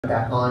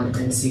back on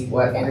and see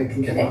what I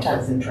can come up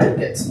with and try to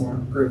get some more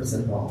groups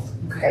involved.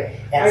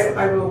 Okay.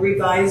 I will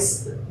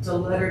revise the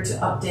letter to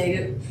update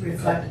it to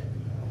reflect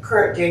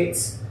current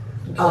dates.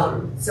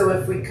 Okay. So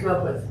if we come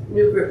up with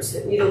new groups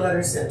that need a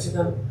letter sent to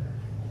them,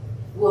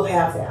 we'll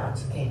have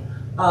that. Okay.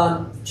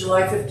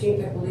 July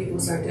 15th, I believe,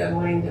 was our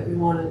deadline that we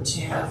wanted to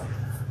have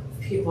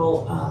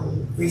people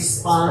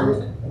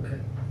respond.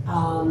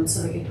 Okay.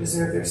 So they could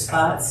reserve their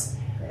spots.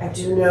 I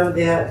do know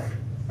that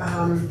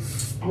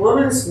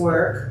Women's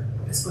Work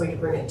is going to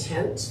bring a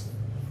tent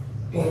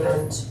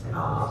and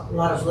a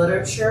lot of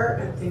literature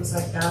and things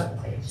like that.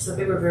 So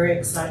they were very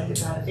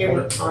excited about it. They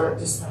were on it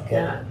just like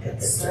that.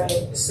 It's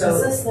great. So,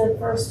 is this their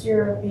first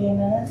year of being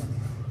in it?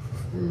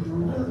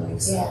 I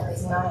think so. Yeah,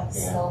 it's nice.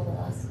 Yeah. So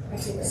I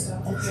think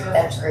so.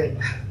 that's great.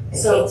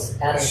 So,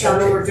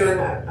 Shauna, we're doing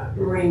a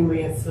Marine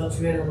we have filled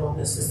you in on all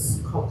this. This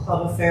is called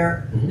Club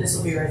Affair. This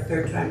will be our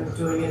third time of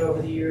doing it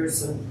over the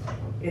years, and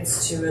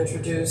it's to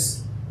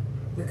introduce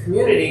the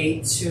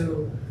community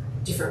to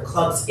different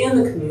clubs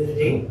in the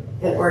community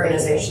and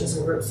organizations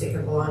and groups they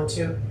can belong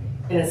to.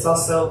 And it's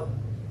also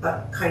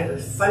a kind of a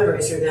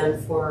fundraiser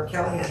then for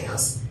Callahan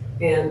House.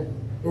 And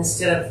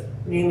instead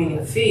of naming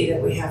a fee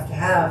that we have to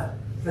have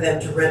for them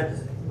to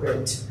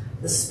rent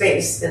the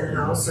space in the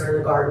house or in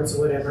the gardens or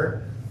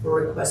whatever,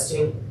 we're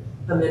requesting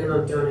a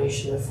minimum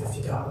donation of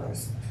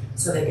 $50.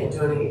 So they can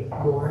donate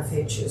more if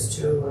they choose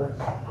to, or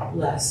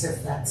less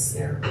if that's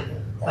their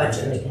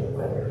budget or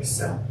whatever.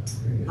 So,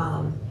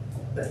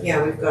 but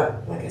yeah, we've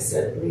got, like I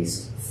said, at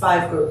least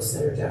 5 groups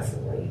that are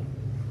definitely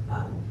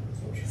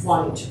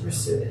wanting to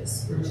pursue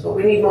this. But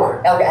we need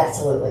more. Oh,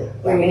 absolutely.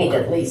 We need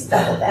at least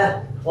double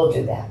that. We'll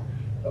do that.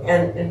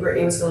 And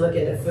Brittany was going to look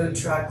into food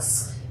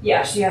trucks.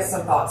 Yeah, she has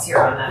some thoughts here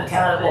on that. Okay,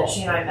 And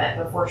she and I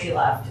met before she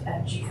left,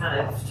 and she kind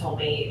of told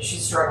me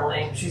she's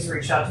struggling. She's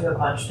reached out to a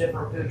bunch of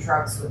different food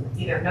trucks with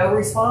either no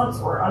response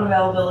or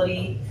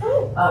unavailability.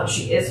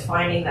 She is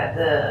finding that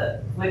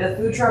with a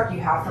food truck, you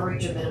have to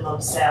reach a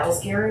minimum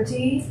sales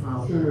guarantee,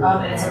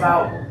 and it's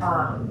about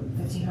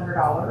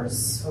 $1,500.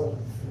 So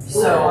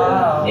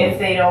if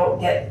they don't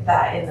get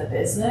that in the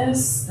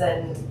business,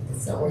 then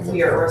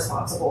we are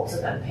responsible to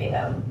then pay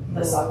them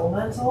the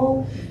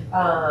supplemental.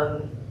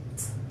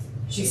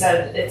 She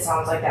said it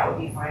sounds like that would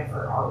be fine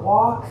for Art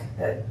Walk,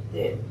 that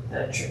the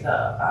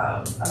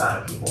amount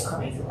of people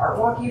coming through Art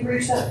Walk, you'd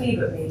reach that fee,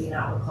 but maybe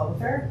not with Club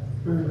Fair.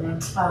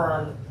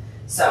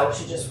 So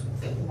she just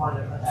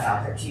wanted to put that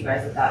out there to you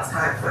guys, that that's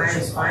kind of where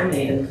she's I'm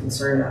even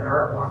concerned that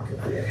Art Walk,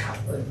 if we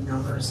have the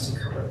numbers to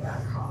cover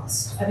that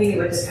cost. I think it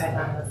would depend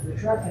on the food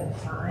truck and the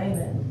time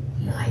and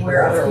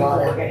where other people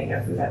were getting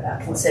their food at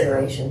that point.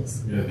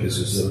 Considerations. Yeah, because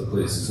there's other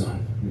places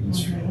on Union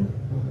Street.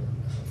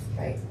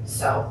 Right.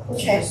 So,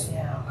 okay.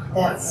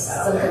 That's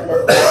something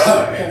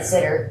that we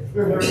consider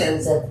in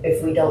terms of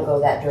if we don't go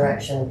that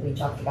direction. We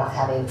talked about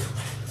having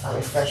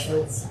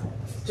refreshments.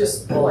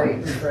 Just light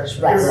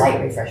refreshments. Right,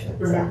 light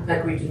refreshments, yeah.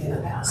 Like we did in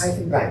the past. I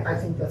think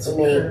that's kind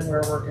of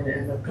where we're going to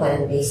end up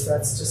Plan B. So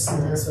that's just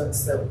some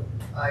expense that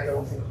I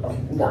don't think we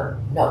can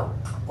No.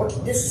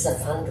 This is a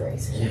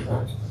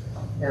fundraiser.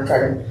 Yeah.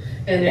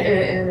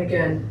 And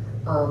again,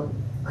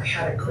 I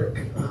had a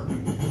quick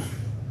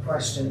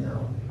question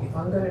though. If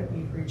I'm going to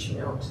be reaching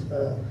out to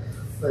the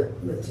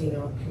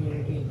Latino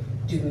community,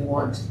 do we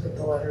want to put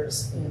the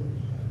letters in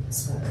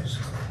Spanish?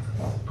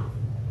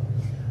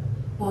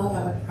 Well,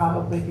 that would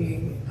probably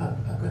be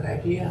a good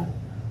idea.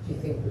 Do you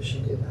think we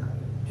should do that?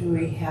 Do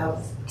we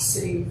have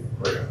city?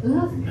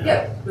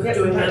 Yep. With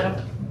doing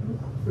that?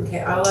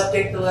 Okay, I'll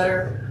update the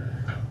letter.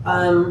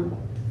 I'm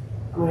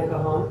gonna go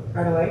home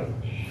right away,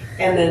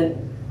 and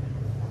then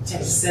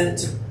send it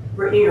to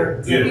Brittany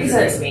or you can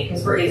send it to me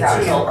because Brittany's out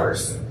until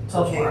first.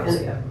 Okay,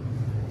 and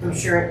I'm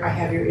sure I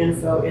have your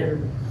info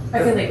in. I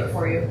can leave it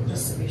for you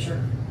just to be sure.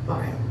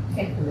 Okay.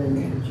 And then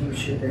you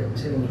shoot it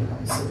to me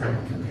so that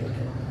I can take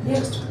it. Yeah.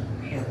 Just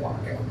hand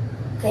walk it.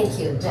 Thank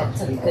you.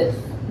 That's a good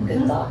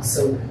thought.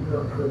 So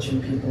we're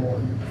approaching people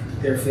and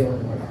they're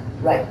feeling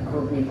like we're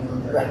reading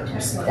on their terms.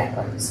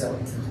 Exactly. So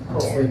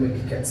hopefully we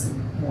could get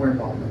some more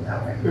involvement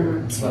that way.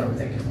 That's what I'm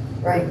thinking.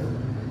 Right.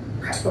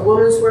 The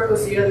Women's Work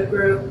was the other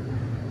group.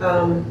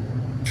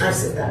 I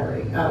said that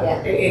already.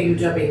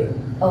 AUW.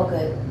 Oh,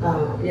 good.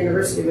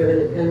 University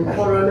Women in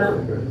Colorado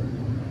Mountain Group.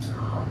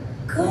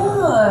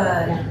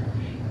 Good.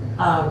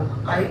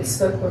 I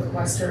spoke with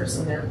Questers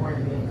and they're going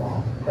to be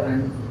involved, but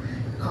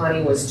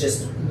Connie was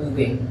just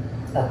moving.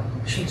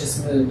 She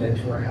just moved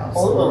into her house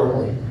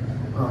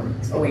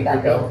a week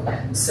ago.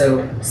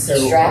 So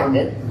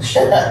Distracted.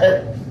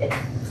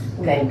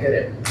 We can get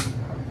it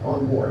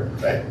on board,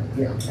 but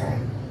yeah.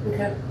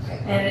 Okay.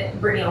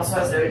 And Brittany also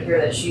has noted here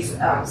that she's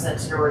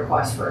sent in a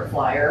request for a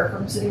flyer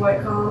from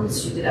Citywide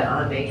Comms. She did that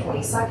on May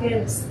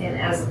 22nd, and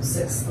as of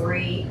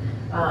 6/3,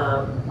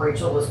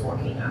 Rachel was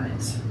working on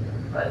it,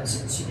 but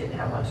she didn't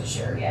have one to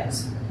share yet.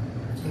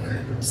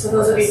 Okay. So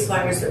those will be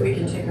flyers that we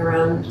can take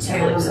around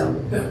town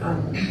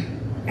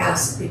and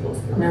ask people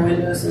to put in their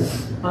windows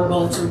and on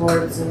bulletin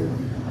boards and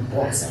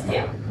Yes.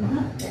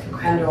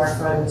 And to our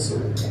friends.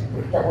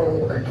 That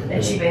one we could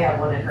And she may have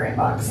one in her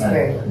inbox.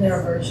 Very nice.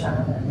 Their version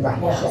of it.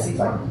 Right. Yeah, she'll Yeah, see right.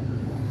 tomorrow.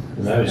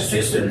 And I was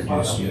just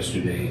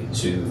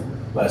introduced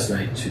last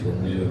night to the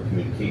new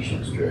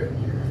communications director.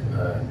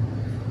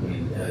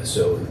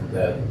 So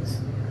that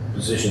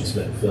position's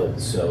been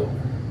filled, so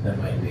that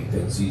might make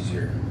things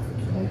easier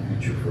in the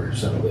future for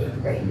some of the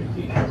Great.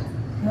 communications.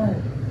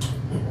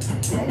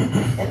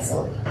 Okay,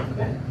 excellent.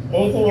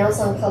 Anything else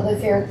on club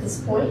affair at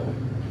this point?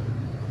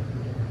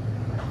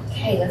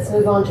 Okay, let's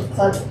move on to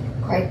club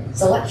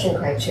selection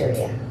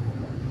criteria.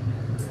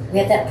 We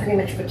had that pretty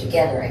much put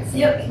together, I think.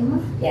 Yep.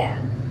 Yeah,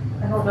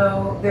 I don't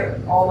know,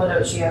 all the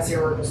notes she has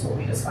here were just what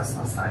we discussed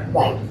last time.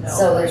 right. No,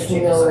 So there's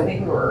changes. So I no,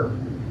 think we were.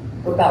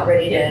 we're about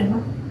ready to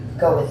Mhm.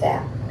 go with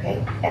that.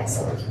 Okay,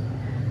 excellent.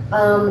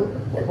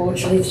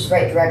 Which leads us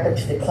right directly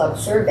to the club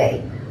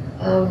survey.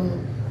 I don't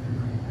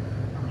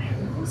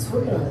know who's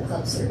working on the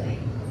club survey.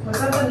 Was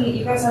that the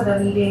you guys had the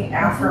meeting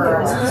after?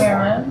 It was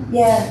Karen.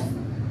 Yeah,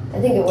 I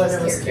think it was.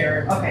 It was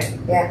Karen. Okay.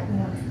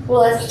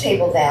 Well, let's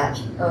table that.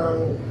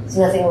 It's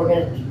nothing we're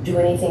going to do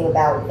anything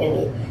about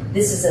any.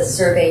 This is a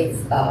survey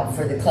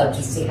for the club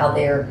to see how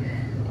they're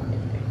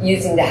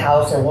using the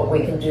house and what we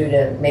can do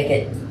to make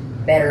it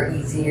better,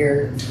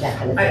 easier, that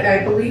kind of thing.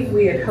 I believe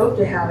we had hoped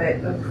to have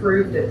it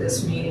approved at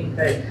this meeting,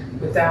 but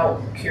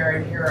without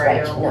Karen here, I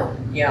Right, don't. no,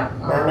 Yeah.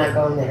 no, I'm not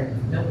going there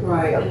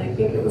Right, and I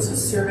think it was a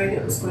survey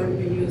that was going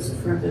to be used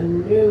for the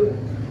new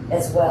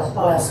as well.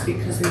 clubs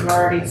because we've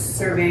already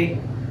surveyed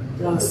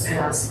those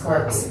Past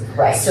clubs.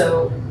 Right,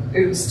 So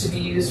it was to be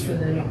used for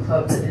the new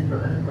clubs and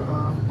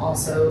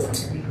also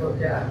to be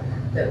looked at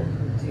that we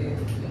would do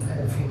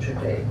at a future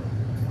date.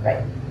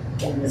 yeah.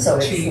 So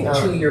it's not.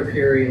 2-year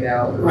period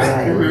out.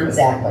 Right, Mhm.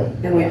 exactly.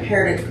 And we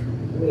pared it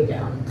way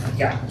down.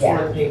 Yeah.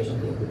 Yeah. One page, I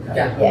think we cut.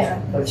 Yeah. Yeah,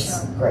 which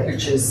is great.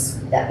 Which is,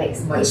 That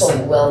makes Much people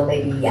simpler. will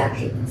maybe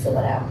actually fill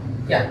it out.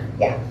 Yeah.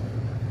 Yeah.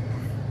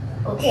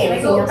 Okay, Can I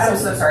anything go, else? I'm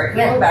so sorry, can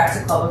I Yeah. go back to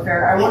club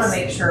affair? I wanna Yes.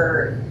 make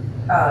sure,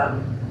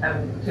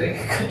 I'm doing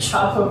a good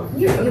job of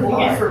You looking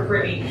are. for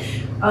Brittany.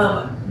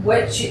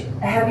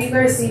 Have you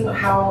guys seen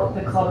how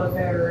the club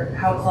affair,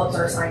 how clubs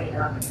are signing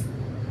up?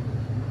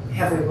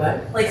 Have we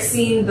what? Like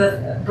seeing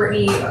the,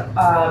 Brittany,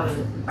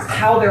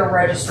 how they're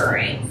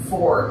registering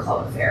for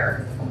club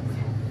affair?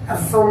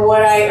 From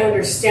what I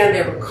understand,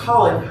 they were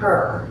calling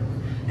her.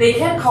 They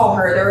can call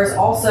her. There's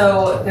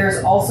also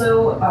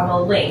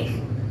a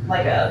link,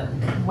 like a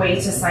way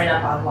to sign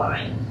up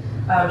online.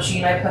 She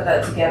and I put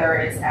that together,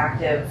 and it's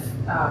active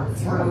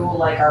through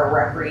like our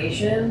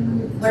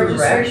recreation Through rec?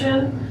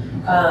 registration.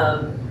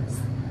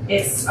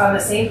 It's on the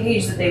same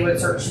page that they would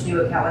search to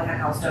do a Callahan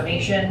House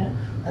donation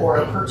or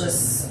Okay.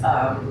 purchase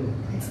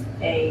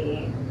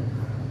a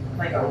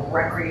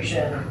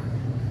recreation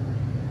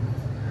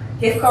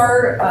gift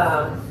card.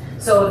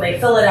 So when they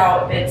fill it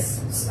out, it's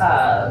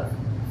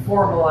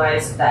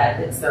formalized that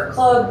it's their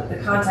club, the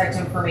contact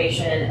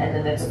information, and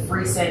then it's a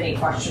freestanding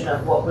question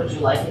of what would you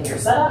like in your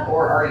setup,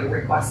 or are you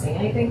requesting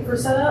anything for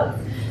setup?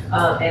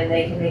 And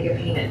they can make a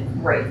payment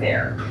right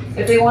there.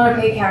 If they want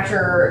to pay cash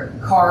or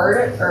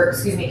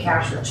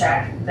cash or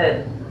check,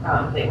 then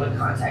they would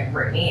contact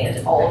Brittany,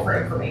 and all of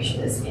her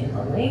information is in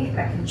the link.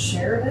 I can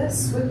share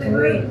this with the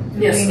group.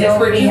 Yes, Do we if know if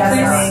Brittany he has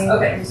please. any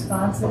Okay.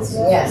 responses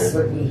yet? Yes,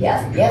 would be,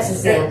 yeah. Yes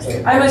is the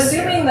answer. I'm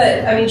assuming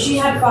that, I mean, she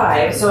had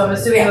 5, so I'm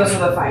assuming those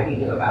are the 5 you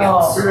knew about.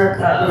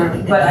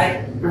 Oh, But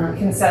I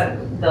can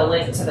send the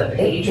link to the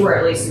page where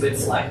at least you would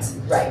select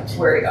Right.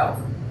 where to go.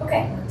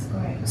 Okay. that's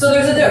great. So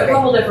there's a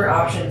couple different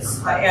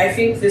options. I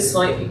think this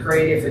might be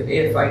great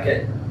if I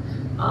get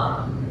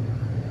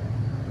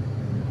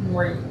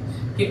more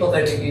people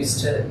that are used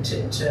to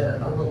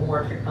a little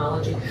more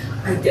technology.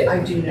 I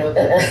do know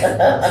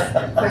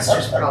that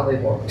Questers probably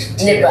won't.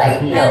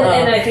 Right.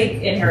 And I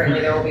think inherently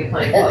there will be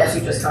plenty of folks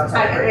who just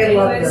contact her I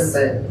love anyways.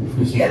 them,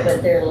 Yeah,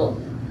 but they're a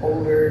little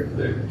older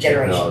Their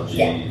generation. technology.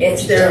 Yeah,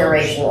 it's They're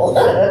generational.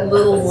 but a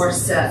little more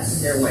set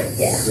in their ways.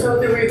 Yeah. So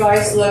the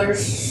revised letter,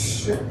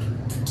 should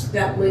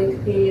that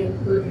link be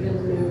included in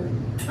the new?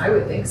 I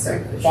would think so.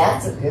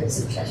 That's a good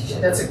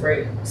suggestion. That's a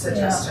great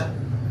suggestion.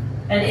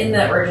 And in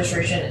that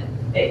registration,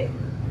 it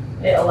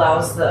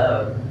allows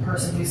the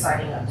person who's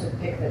signing up to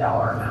pick the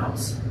dollar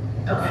amount.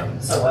 Okay.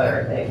 So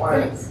whether they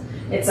want, Nice.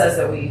 it says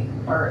that we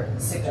are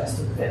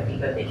suggesting 50,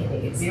 but they can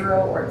make it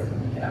 0 or they can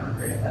make it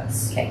 100 if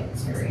that's Okay.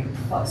 it's very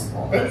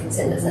flexible. They can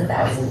send us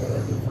 1,000, it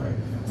would be fine.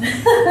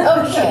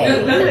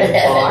 Okay.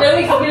 Then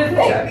we can get a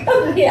food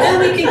truck. Yeah. Then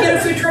we can get a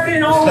food truck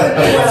in all.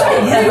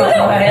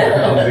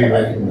 I'll be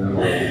making them.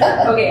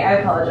 Okay, I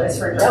apologize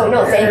for Oh, jumping.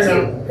 no, thank No,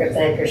 you, Griffin,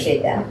 I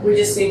appreciate that. We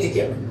just need to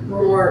get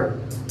more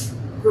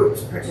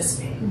groups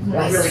participating. We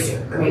Right. really do.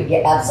 I mean,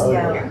 Yeah,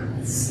 absolutely.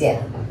 Yeah.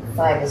 Yeah,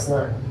 5 is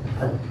not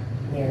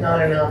near enough.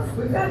 Not enough.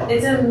 We've got,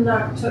 it's in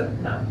October,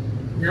 no,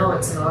 No,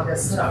 it's in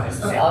August. it's in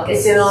August. Okay. August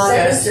It's in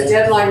August. The 17th.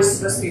 deadline is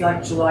supposed to be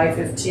like July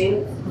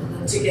 15th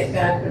to get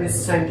back, but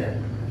it's time to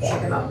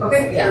check it out.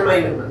 Okay, Yeah.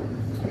 remind them.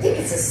 I think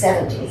it's the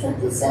 17th, isn't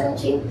it the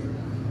 17th?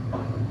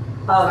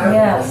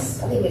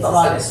 Yes. I think it's Of the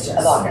August, 17th yes.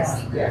 of August.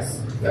 Yes.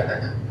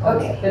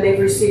 Okay. And they've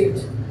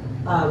received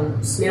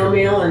snail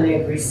mail and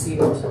they've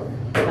received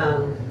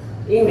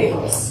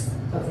emails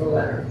of the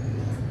letter.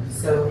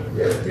 So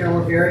there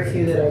were very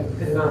few that I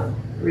could not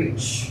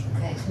reach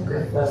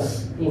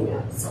with the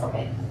emails.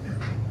 Okay.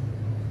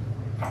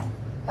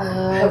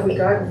 Have we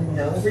gotten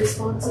no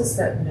responses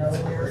that no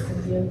mayor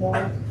can be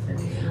involved?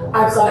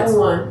 I've gotten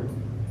one.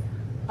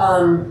 I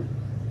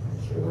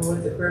can't remember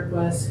what the group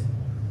was.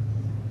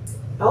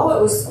 Oh,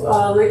 it was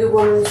League of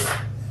Women's,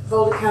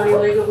 Boulder County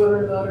League of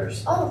Women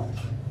Voters. Oh,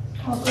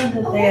 Well, good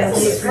that Oh, they at that's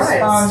a least surprise.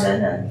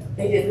 responded and.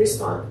 They did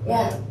respond.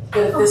 yeah.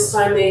 But at this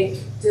time they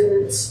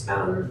didn't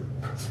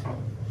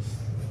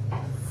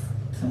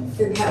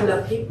have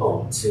enough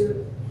people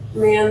to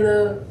man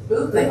the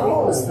booth. I think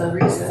was the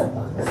reason.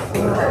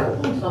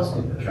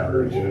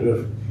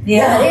 Counterintuitive.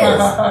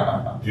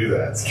 Yeah, Do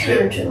that. It's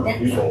counterintuitive.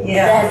 People.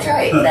 Yeah. That's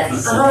right.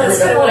 That's Oh, that's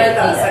kind of what I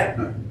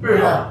thought.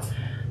 Yeah.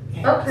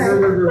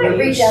 Okay. Might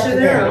reach out to Should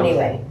them know.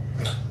 anyway.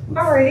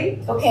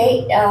 Alrighty.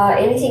 Okay,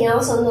 anything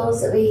else on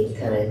those that we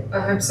kind of,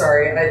 I'm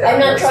sorry. I'm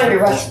not trying to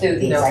rush through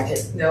these, No. I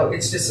just, No,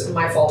 it's just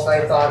my fault.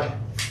 I thought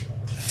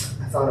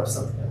of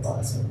something at the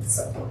last minute.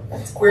 So,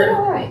 that's quite We're-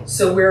 all right.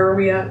 so where are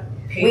we at?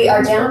 We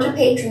are down to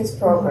patrons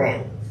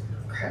program.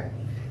 Okay.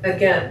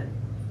 Again,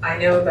 I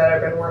know that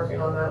I've been working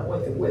on that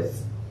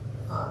with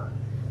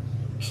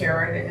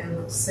Karen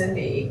and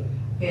Cindy,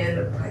 and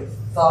I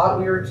thought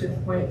we were to the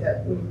point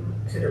that we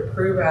could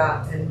approve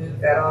that and move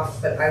that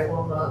off, but I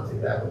will not do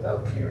that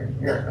without Karen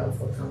here.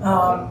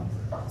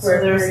 So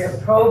there's the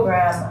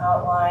program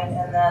outline,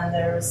 and then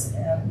there's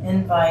an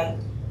invite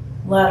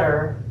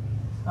letter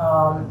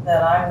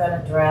that I'm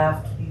gonna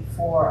draft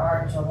before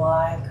our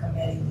July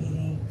committee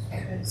meeting,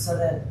 so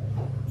that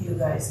you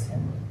guys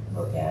can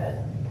look at it.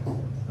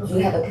 Do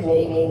you have a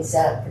committee meeting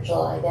set up for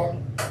July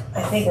then?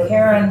 I think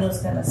Karen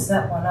was gonna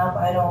set one up.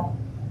 I don't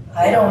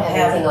have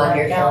anything it on my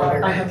your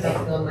calendar. I have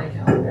nothing on my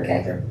calendar Okay.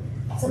 either.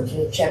 Something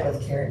to check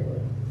with Karen.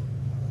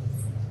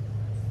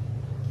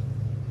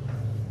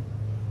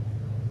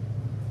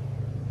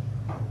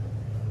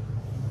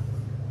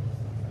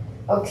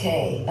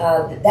 Okay,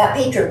 that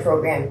patron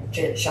program,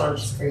 Sean,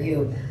 just for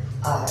you,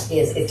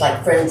 it's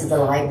like Friends of the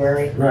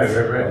Library. Right.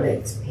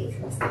 It's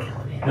patrons of the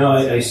Callahan. No,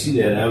 I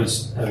see that. I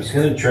was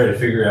going to try to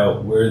figure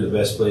out where the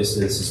best place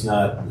is. It's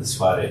not the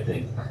spot, I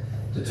think,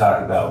 to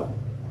talk about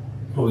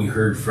what we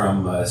heard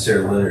from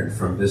Sarah Leonard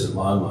from Visit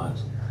Longmont,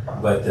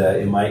 but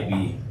it might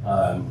be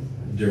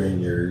during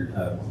your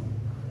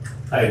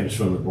items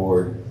from the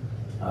board.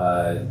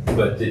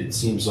 But it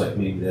seems like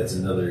maybe that's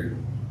another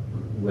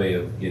way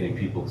of getting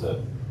people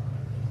to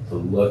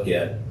look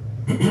at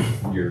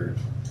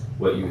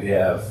what you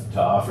have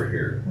to offer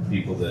here.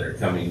 People that are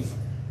coming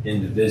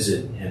in to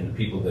visit and the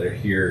people that are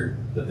here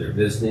that they're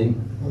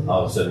visiting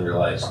all of a sudden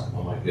realize,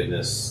 oh my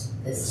goodness,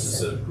 this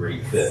is a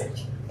great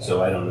fit.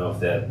 So I don't know if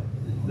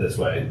that's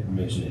why I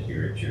mentioned it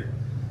here at your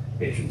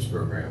patrons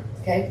program.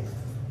 Okay,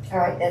 all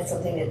right, that's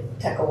something to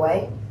tuck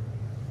away.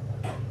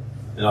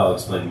 And I'll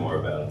explain more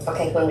about it.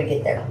 Okay, when we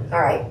get there.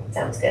 All right,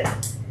 sounds good.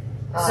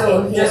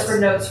 So anything just else? for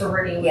notes for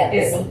Brittany,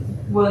 Yeah,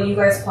 will you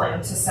guys plan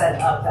to set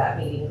up that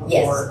meeting before?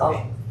 Yes,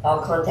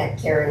 I'll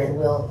contact Karen and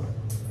we'll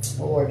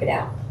work it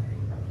out.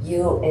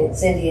 You and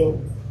Cindy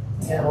and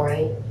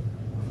Maureen.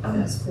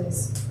 Yes,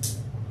 please.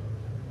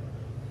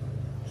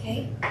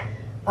 Okay,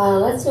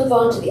 let's move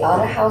on to the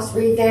Auto House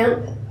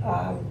revamp.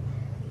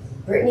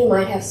 Brittany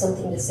might have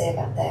something to say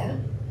about that.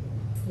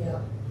 Yeah.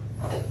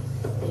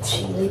 Did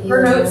she leave you?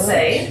 Her a notes note?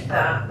 say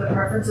that the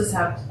preference is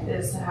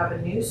to have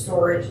a new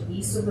storage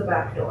east of the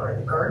back door.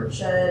 The garden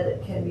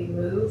shed can be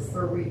moved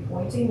for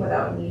repointing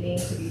without needing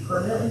to be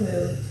permanently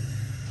moved.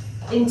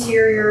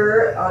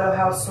 Interior auto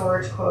house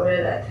storage quoted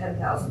at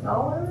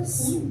 $10,000.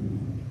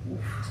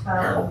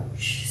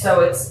 So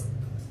it's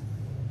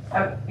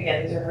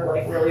again, these are her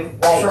like really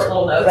Right. short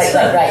little notes.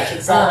 Right,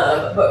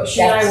 exactly. But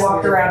she and I That's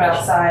walked really around nice.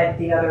 outside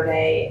the other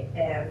day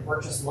and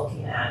we're just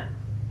looking at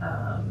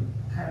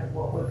kind of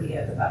what would be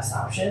the best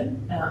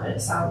option. And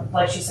it sounds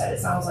like she said, it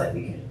sounds like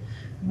we could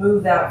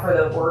move that for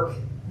the work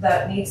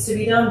that needs to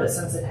be done, but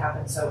since it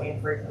happens so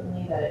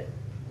infrequently that it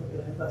would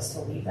behoove us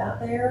to leave that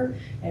there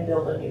and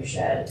build a new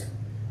shed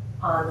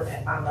on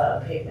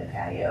the pavement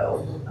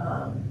patio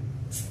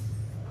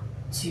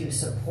to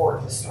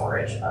support the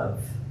storage of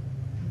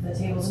the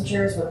tables and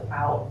chairs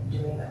without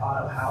doing the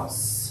auto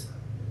house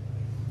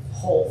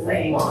whole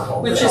thing.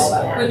 Which with all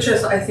that.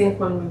 is, I think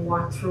when we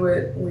walked through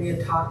it, we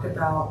had talked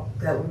about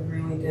that we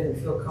really didn't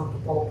feel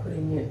comfortable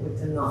putting it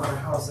within the auto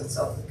house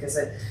itself because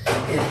it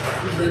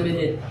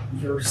limited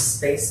your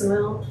space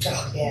amount.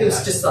 Oh, It yeah.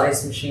 was just the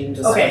ice machine.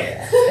 Just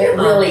Okay. It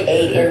really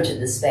ate into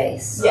the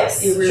space.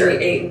 Yes, It really sure.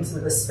 ate into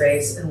the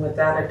space, and with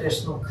that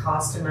additional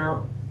cost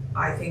amount,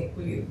 I think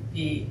we'd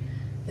be,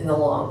 in the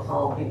long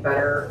haul, be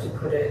better to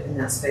put it in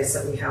that space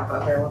that we have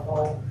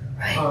available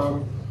Right.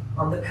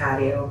 on the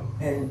patio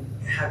and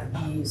have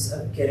ease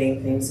of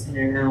getting things in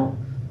and out.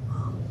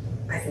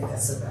 I think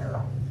that's a better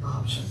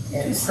option.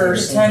 And The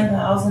personally,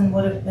 10,000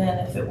 would have been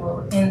if it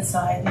were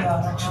inside the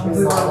auto house.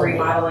 We were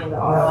remodeling the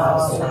auto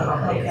house to Oh,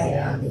 accommodate okay.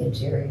 yeah, the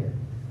interior.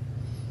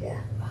 Yeah.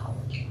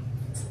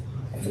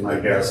 My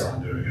guess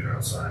on doing it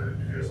outside,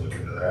 did you guys look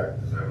into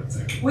that? Because I would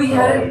think We it'd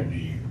had probably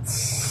be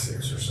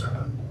 6 or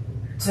 7.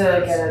 To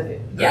get a,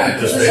 yeah,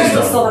 Just the based shed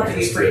would on still what have to we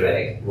be just pretty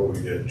did- big. What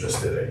we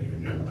just did at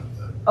Union with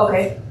the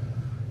Okay,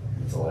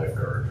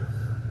 lifeguard,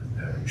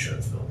 having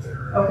sheds built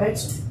there. Okay.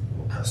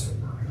 We'll test it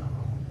working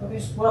on.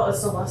 okay, well, it's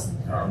still less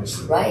than 10.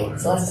 Obviously, Right,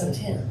 it's less than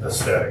 10. the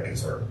static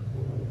is our.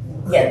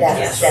 Yeah,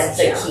 Yes. that's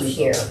the Yeah. key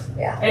here,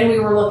 yeah. And we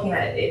were looking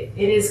at it,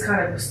 it is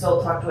kind of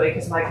still tucked away,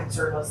 because my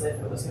concern was if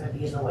it was gonna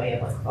be in the way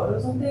of like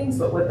photos and things,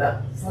 but with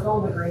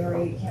all the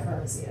greenery, you can't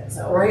really see it,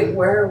 so. Right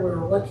where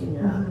we're looking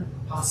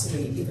at,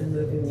 possibly even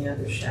moving the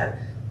other shed,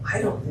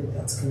 I don't think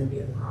that's gonna be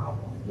a problem.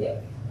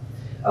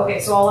 Okay,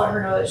 so I'll let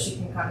her know that she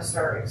can kind of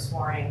start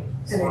exploring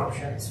some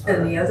options. for-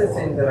 And the other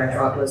thing that I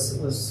thought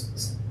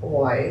was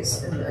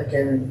wise, and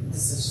again,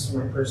 this is just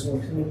my personal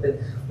opinion, but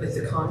with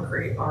the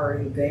concrete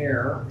already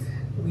there,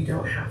 we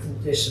don't have to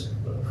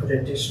put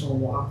additional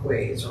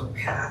walkways or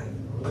padding.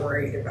 We're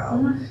worried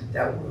about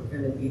that we're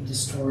gonna be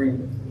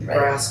destroying Right.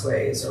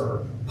 grassways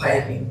or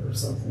piping or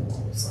something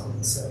along those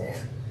lines, so.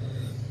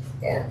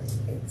 Yeah,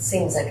 it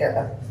seems like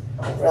a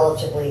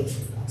relatively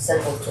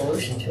simple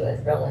solution to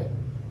it, really,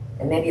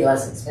 and maybe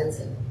less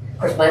expensive. Of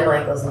course, my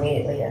mind goes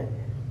immediately to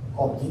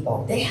Home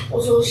Depot. They have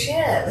those little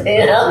sheds,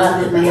 you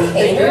know?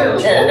 They do.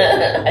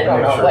 I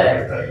don't know,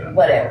 whatever,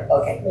 whatever,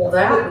 okay. Well,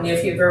 that, and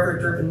if you've ever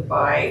driven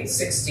by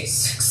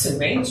 66 in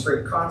Main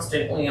Street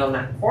constantly on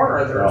that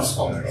corner, there's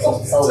Oh,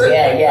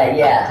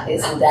 yeah,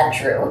 isn't that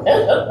true?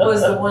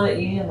 Was the one at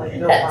Union like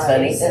built That's by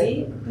funny.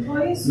 city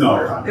employees?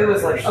 No, It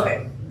was like, contractors.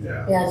 okay,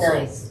 Yeah. Yeah,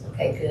 nice,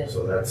 okay, good,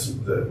 So that's,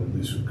 at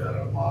least we've got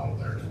a model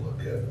there to look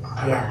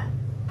at. yeah,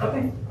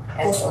 okay.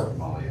 excellent,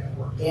 Molly had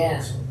worked.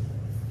 Yeah. So.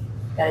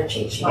 got a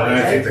cheat sheet. And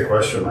I think the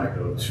question might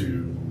go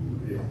to,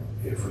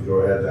 if we go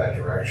ahead that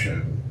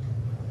direction,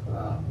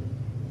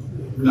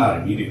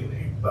 not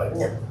immediately, but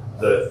No.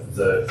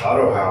 the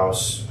auto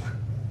house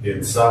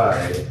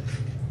inside,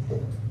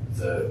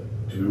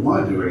 do we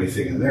want to do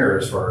anything in there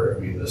as far, I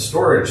mean, the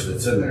storage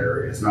that's in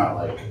there is not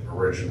like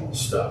original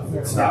stuff.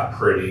 It's not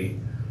pretty.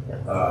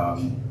 I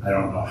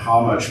don't know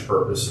how much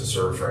purpose it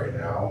serves right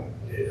now,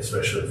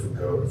 especially if we're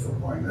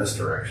going this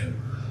direction.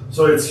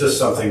 So it's just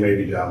something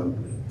maybe a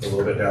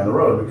little bit down the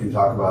road, we can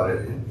talk about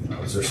it. You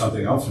know, is there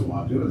something else we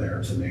want to do in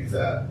there to make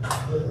that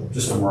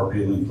just a more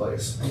appealing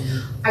place?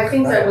 I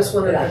think that was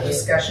one of Good the idea.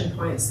 discussion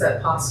points,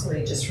 that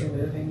possibly just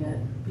removing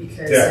it,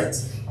 because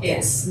Yeah.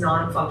 it's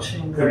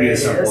non-functional the Could way be it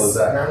as simple as is.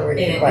 that. Not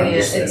really And quite.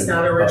 it's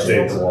not original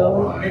Update to the the wall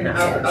building, line. and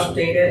Yeah.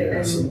 update it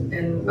Yeah, some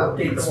and work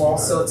update needs the wall,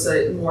 to be so done. it's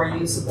a more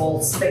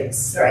usable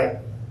space, Right,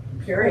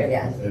 period.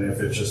 yeah, And if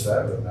it's just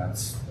that, then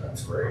that's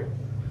great.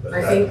 But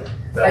I think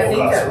that I will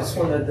think cost that us.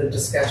 was one of the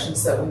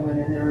discussions that we went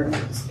in there, and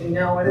you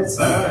know, it is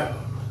not a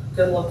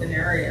good looking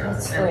area.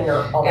 it's really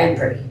not all that And-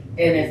 pretty.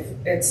 And if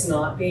it's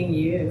not being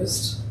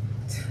used,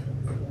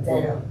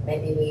 Then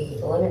maybe we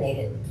eliminate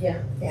it. Yeah.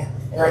 Yeah,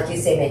 and like you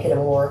say, make it a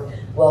more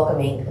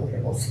welcoming,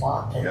 comfortable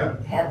spot Yeah.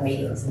 to have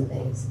meetings and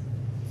things.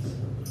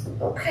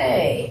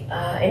 Okay,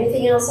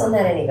 anything else on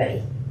that,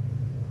 anybody?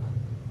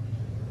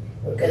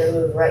 We're gonna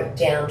move right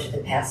down to the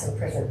past and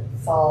present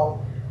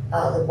fall,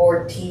 the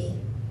board tea,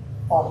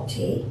 fall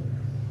tea.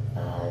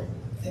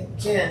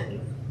 again,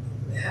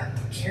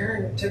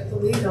 Karen took the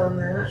lead on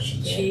that. She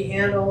did. She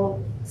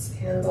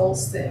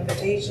handles the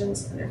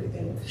invitations and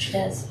everything. She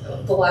does.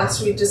 The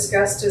last we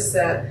discussed is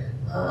that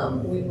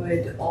we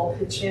would all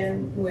pitch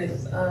in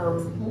with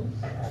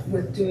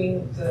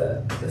doing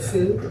the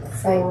food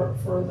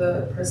for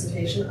the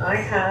presentation. I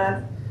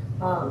had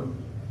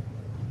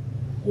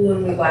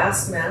when we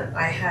last met,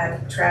 I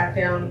had tracked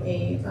down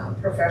a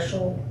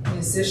professional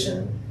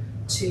musician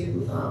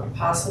to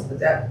possibly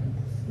that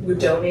would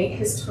donate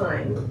his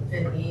time,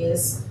 and he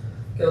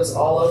goes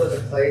all over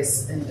the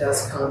place and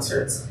does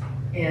concerts,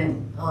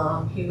 and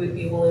he would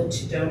be willing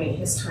to donate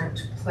his time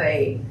to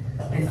play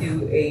and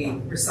do a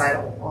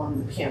recital on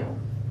the piano,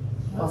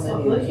 on the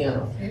new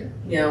piano.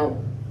 Now,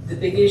 the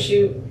big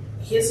issue,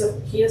 he is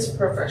a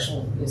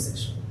professional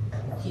musician.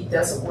 He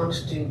doesn't want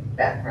to do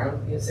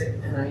background music,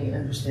 and I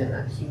understand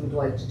that. He would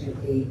like to do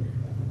a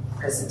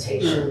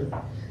presentation.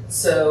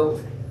 So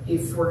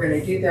if we're going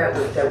to do that,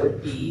 that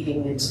would be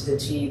eating into the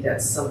tea.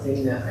 That's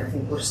something that I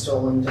think we're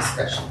still in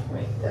discussion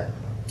point, that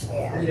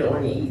Yeah. we don't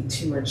want to eat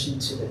too much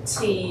into the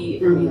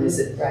tea. I mean, is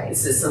it Right.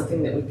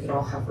 something that we can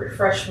all have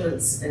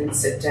refreshments and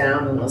sit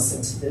down and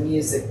listen to the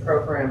music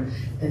program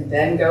and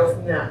then go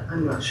from that?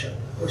 I'm not sure.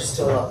 We're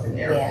still up in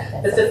the air. Yeah,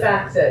 But the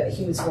fact that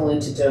he was willing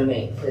to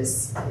donate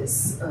his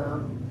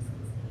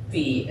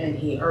fee, and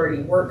he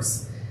already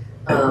works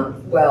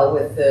well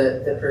with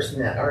the person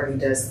that already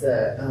does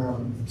the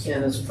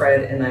pianos,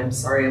 Fred, and I'm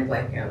sorry I'm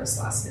blanking on his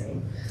last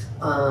name,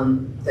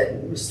 that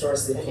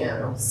restores the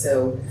piano.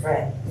 So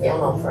Fred, we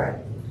all know Fred.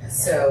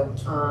 so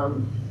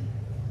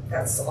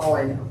that's all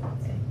I know.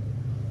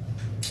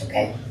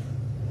 Okay.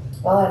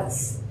 Well,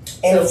 it's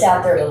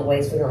out there a little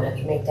ways. We don't have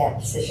to make that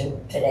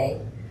decision today.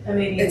 And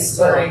maybe It's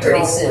like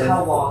pretty soon.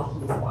 how long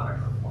you would want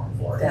to perform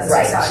for. That's Is it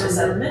right. 5 to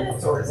 7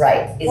 minutes or is it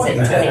Right. Is it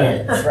 20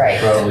 minutes? Right.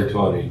 Probably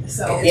 20.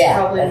 So It's Yeah,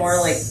 probably more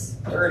like that's-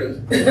 dirty.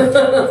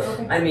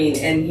 I mean,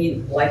 and he,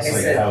 like It's I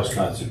like said, a house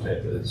concert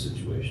type of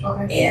situation.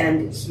 Okay.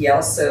 and he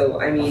also,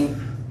 I mean,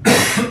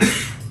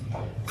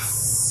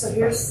 So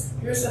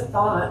here's a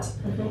thought.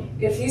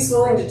 If he's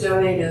willing to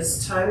donate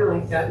his time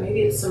like that,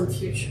 maybe at some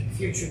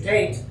future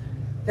date,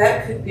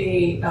 that could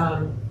be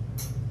a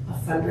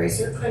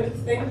fundraiser kind of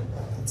thing.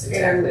 that's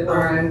exactly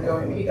where I'm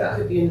going with People that.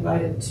 could be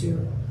invited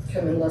to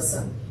Come and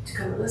listen.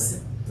 come and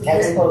listen.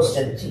 As opposed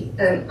to the tea.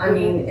 And I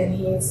mean, and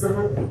he's,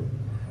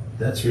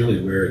 That's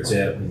really where it's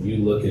at. When you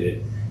look at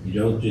it, you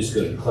don't just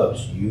go to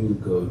clubs, you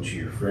go to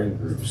your friend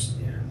groups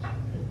and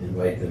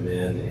invite them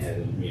in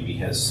and maybe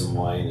has some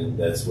wine, and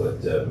that's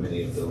what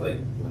many of the, like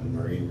when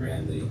Maureen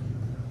ran the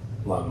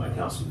Longmont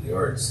Council of the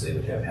Arts, they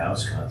would have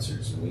house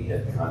concerts, and we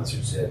had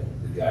concerts at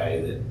the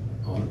guy that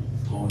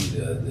owned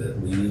the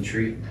Leaning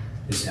Tree,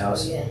 his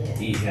house. Yeah, yeah.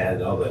 He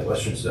had all that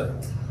Western stuff.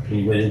 When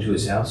you went into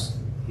his house,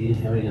 he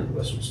didn't have any of the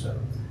Western stuff.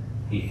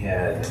 He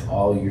had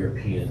all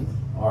European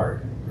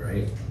art,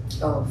 right?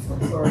 oh, from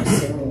floor to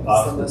ceiling.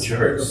 Off so the it's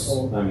charts.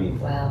 beautiful. I mean,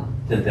 Wow.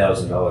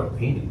 $10,000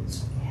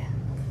 paintings.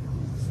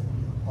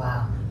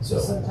 Wow. So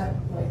Some type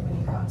of like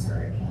mini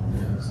concert at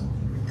Callahan or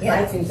something.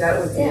 I think that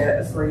would be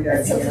a great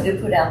That's something idea.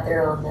 to put out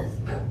there on the.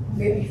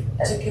 Maybe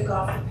to kick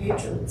off the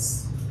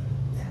patrons.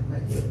 That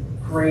might be a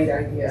great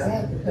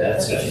idea.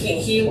 that's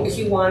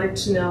He wanted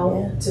to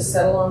know, to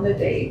settle on the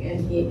date,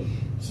 and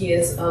he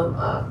is,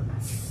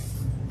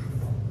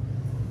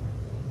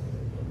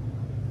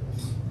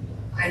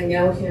 I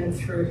know him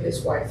through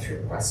his wife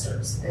through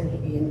Questers, and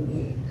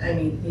he I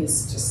mean,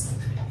 he's just,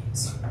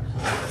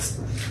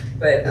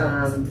 but,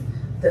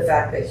 the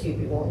fact that he'd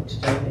be willing to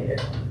donate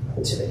it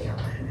to the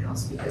Callahan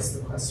House because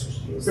the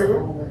Questers use it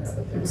all and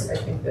other things, I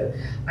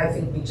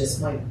think we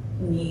just might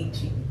need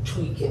to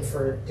tweak it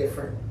for a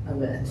different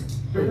event.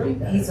 Would be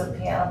better. He's a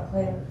piano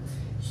player.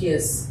 He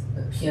is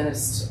a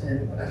pianist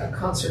and a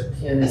concert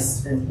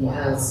pianist, and he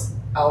has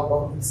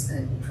albums,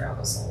 and he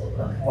travels all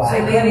over. Wow.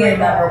 So we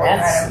remember what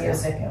That's- kind of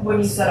music it When you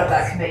was. set up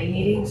that committee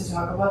meeting to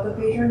talk about the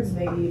patrons,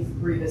 maybe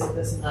revisit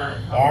this in that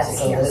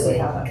conversation. Absolutely.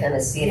 Yeah. Kind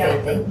of see if Yeah.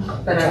 anything.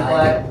 But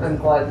I'm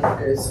glad you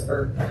guys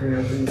are kind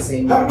of in the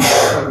same.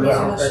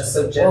 That's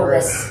so Well,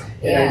 generous, that's,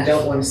 and I yeah.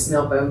 don't want to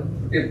snub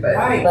him, but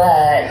Right.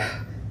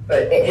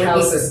 But it would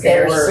houses be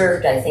better can work.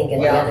 served, I think, in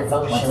the Yeah. other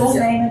What's his functions.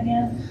 name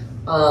again?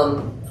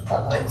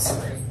 I'm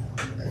sorry.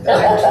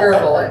 I'm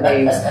terrible at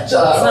names.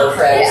 Not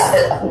Fred.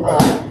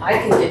 Yeah. I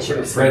can get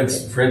you.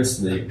 Fred's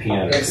the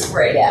piano Yes, tuner.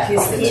 right. Yeah.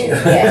 He's the He's tuner.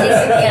 the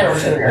piano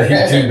tuner.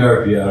 He tuned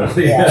our piano.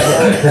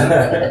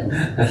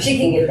 Yeah. She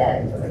can get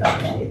that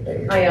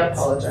information. I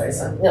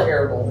apologize. I'm No.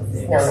 terrible with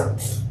names. No,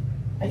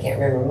 I can't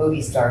remember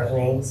movie stars'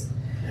 names.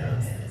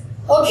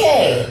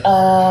 Okay,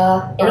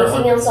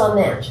 anything else on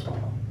that?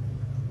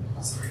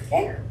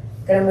 Okay,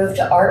 gonna move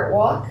to Art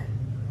Walk.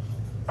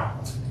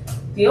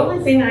 The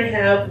only thing I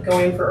have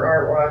going for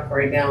Art Walk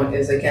right now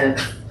is, again,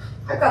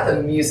 I've got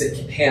the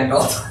music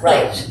handled.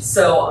 Right.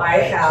 So I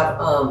have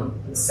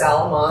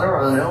Sal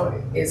Monterano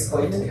is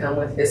going to come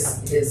with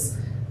his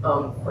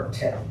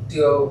quartet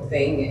duo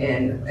thing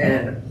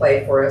and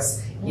play for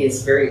us. He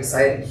is very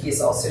excited. He's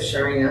also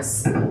sharing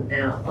us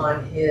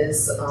on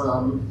his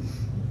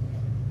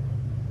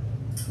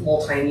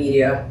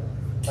multimedia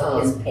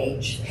His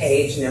page.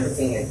 page and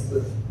everything.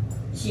 And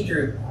he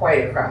drew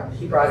quite a crowd.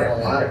 He brought in a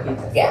lot of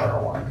people for Yeah.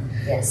 Art Walk.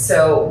 Yes.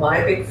 So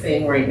my big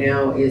thing right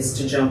now is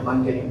to jump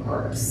on getting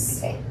artists.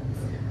 Okay.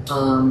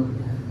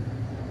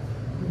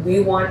 We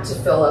want to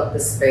fill up the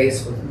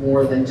space with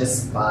more than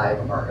just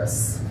 5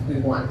 artists. We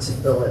want to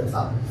fill it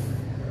up.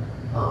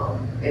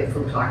 And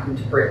from talking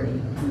to Brittany,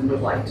 we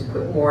would like to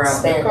put more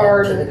out in Expand the out to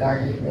garden the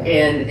garden. Yeah.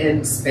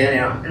 and span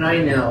out. And I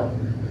know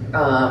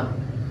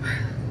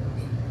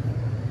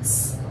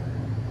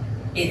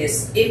it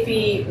is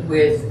iffy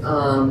with.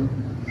 I'm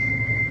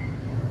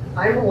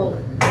a little.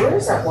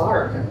 Where's that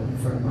water coming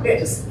from? I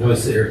just No,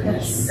 it's the air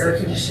conditioner. air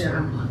conditioner.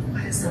 I'm like,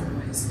 what is that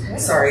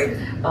noise? Sorry.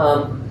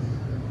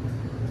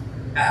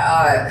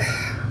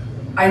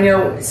 I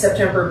know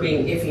September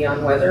being iffy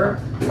on weather,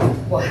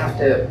 we'll have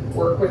to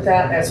work with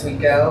that as we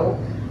go.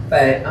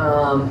 But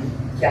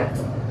yeah.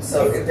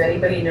 So if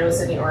anybody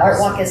knows any Art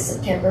artists, Walk is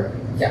September.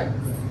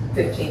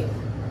 15th.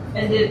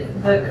 And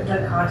did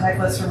the contact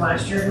list from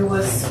last year, who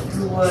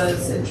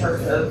was in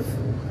charge of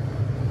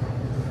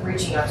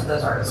reaching out to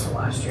those artists from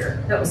last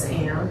year? That was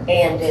Anne.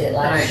 Anne did it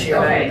last year.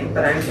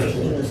 But I'm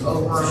taking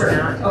over on Sure.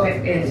 that.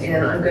 Okay.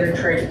 And I'm going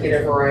to try to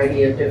get a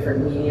variety of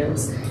different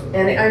mediums.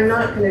 And I'm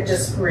not going to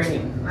just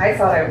bring, I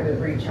thought I would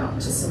reach out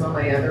to some of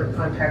my other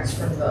contacts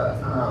from the,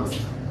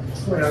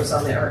 when I was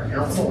on the art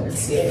council and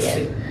see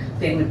if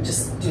they would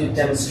just do a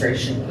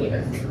demonstration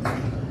even,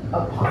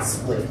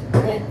 possibly,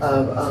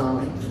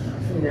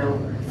 you know,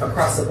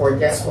 across the board.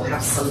 Yes, we'll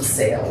have some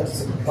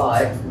sales,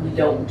 but we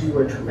don't do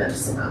a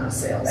tremendous amount of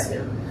sales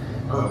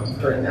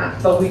during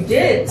that. But we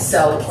did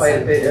sell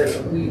quite a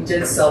bit we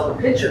did sell the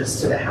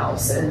pictures to the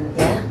house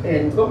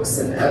and books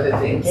and other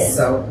things. Yeah.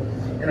 So,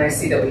 and I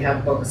see that we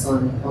have books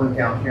on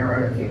down here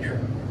on our future.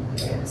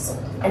 Yes.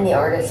 And the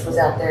artist was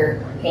out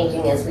there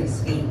painting as we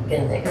speak,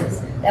 and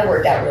that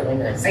worked out really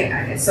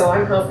nicely. So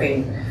I'm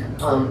hoping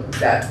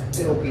that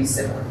it'll be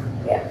similar.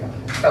 Yeah.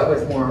 But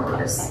with more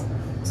artists.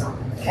 So.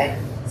 Okay.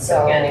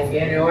 So again, if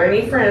you know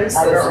any friends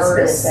I that was are just going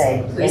to artists,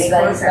 say, please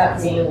anybody's contact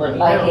got me and let me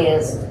know.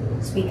 ideas,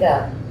 speak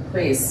up.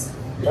 Please,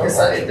 Don't because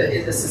worry.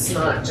 this is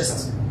not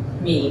just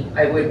me.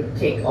 I would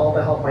take all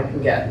the help I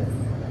can get.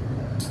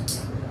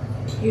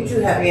 You do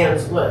have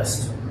Anna's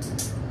list.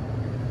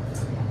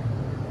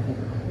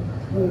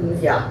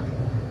 Yeah,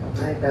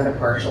 I've got a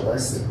partial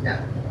list.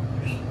 Yeah.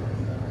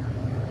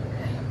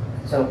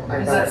 So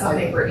Is that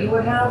something Brittany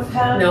would have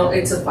had? No,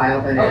 it's a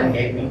file that Anna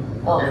Okay. gave me,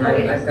 Oh, and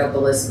okay. I've got the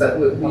list. But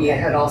we Okay.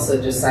 had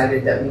also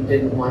decided that we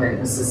didn't want to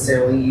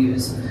necessarily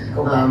use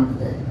Go back.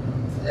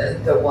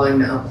 the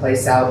one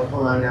place out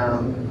on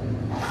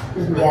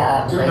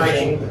Yeah,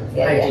 Hygiene.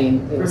 Yeah, yeah.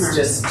 hygiene. It was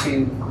just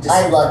too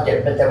I loved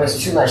it, but there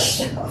was too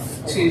much stuff.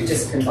 too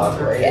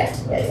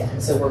discombobulated. Yeah.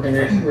 So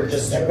we're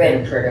just The gonna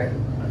red- try to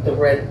the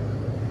red.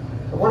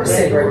 I want to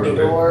say Red red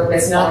door.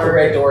 It's not the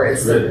red door.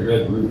 It's the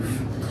Red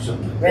roof or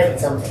something. Read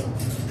something.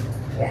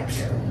 Yeah.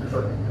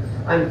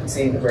 I'm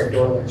saying the red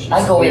door. Which is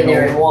I go in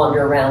there and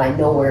wander around. I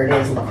know where it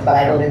is, but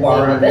I don't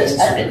know the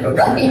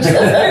name of it.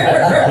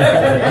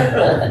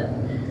 Right.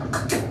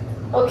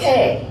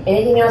 Okay.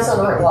 Anything else on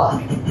Art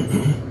Walk?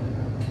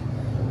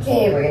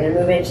 Okay, we're going to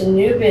move into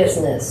new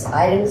business.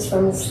 Items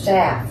from the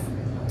staff.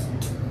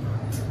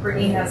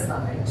 Brittany has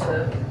nothing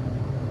to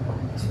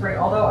bring,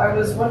 although I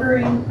was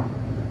wondering,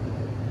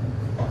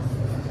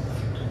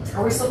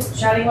 are we still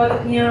chatting about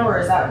the piano,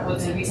 or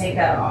did we take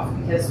that off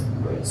because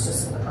it's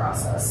just in the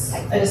process?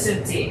 I just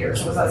didn't see it here,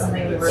 so was that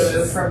something we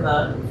removed from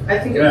the? I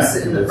think it was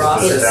in the it's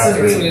process just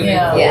of moving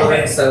Yeah.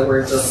 forward, so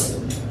we're just.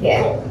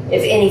 Yeah.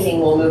 If anything,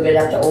 we'll move it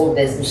up to old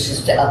business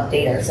just to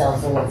update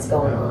ourselves on what's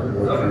going on.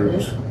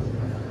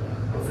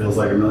 It feels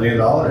like $1 million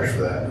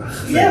for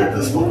that. Yeah. At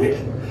this point.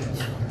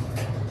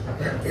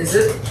 Is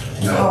it?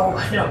 No.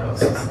 No.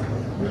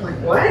 I'm like,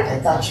 what? I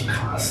thought you.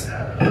 Costs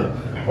that.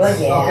 Well,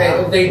 yeah. Okay,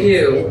 well, they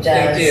do. It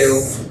They do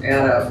does.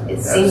 add up.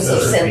 It seems so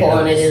that's simple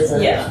and it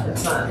isn't. Yeah,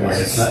 it's not. Yeah.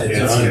 It's not. It's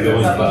an It's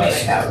ongoing Not moving a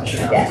cost. couch.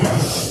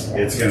 Yeah.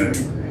 It's gonna be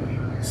really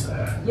nice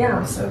that.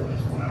 Yeah, so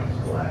When I was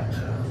glad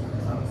to.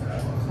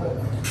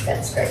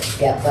 That's great.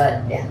 Yeah,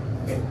 but yeah.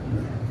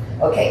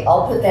 Okay,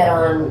 I'll put that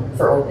on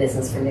for old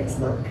business for next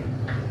month.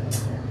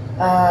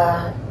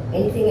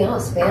 Anything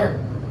else, Ben?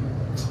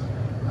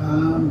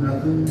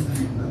 Nothing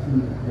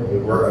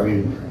really I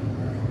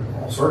mean,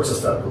 all sorts of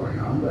stuff going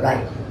on, but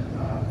Right.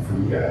 for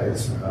you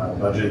guys,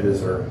 budget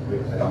is our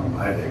big thing,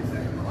 my big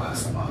thing in the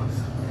last month.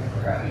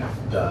 We're kind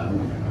of done,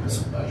 we're doing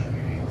some budget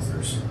meetings,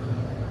 there's,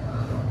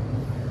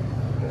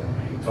 what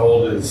I'm being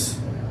told is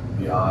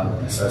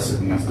beyond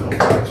necessities, don't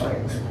like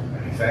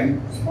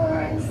anything.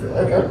 I feel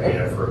like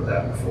I've heard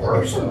that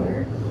before, so,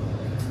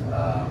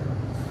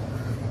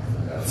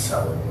 that's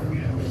how we're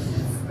going to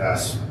we've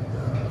asked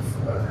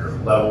for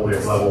level, we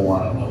have level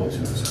 1 and level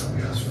 2 is how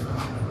we ask for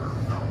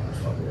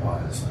level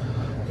 1 is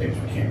things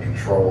we can't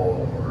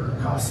control or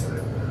costs that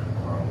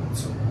have grown.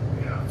 So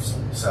we have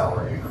some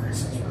salary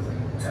increases within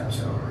temp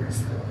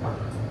salaries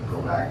that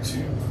go back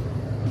to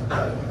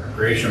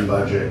recreation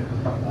budget.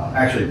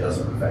 Actually, it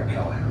doesn't affect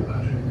Callahan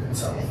budget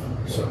itself.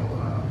 So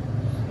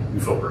we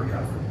feel pretty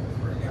comfortable with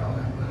where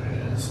Callahan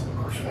budget is. Of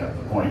course, we have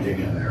the pointing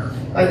in there.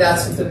 Oh,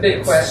 that's the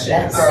big question.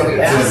 That's Are the we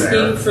big question.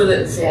 asking for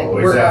the? Yeah.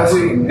 Always Are we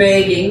asking.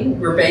 begging?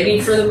 We're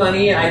begging for the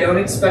money. I don't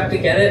expect to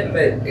get it,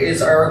 but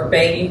is our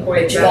begging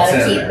point? But you That's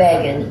gotta in keep there.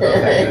 begging.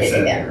 That's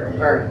in Yeah. there.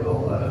 Right.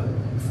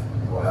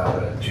 We'll have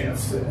a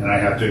chance to, and I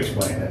have to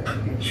explain it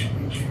each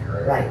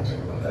year. Right.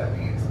 What that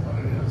means and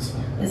what it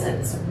is. Is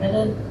it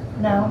submitted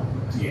now?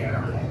 Yeah,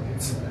 everything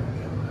gets submitted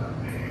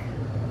in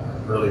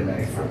May. Early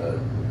May for the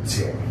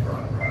CIP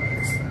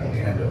projects, and at the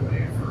end of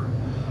May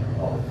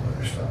for all the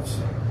other stuff.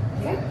 So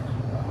Okay.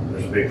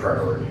 there's a big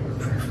priority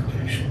with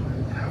transportation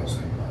and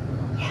housing.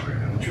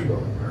 Don't you go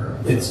where?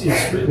 It's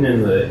written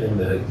in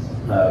the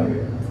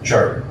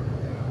charter,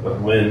 but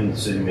when the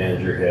city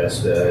manager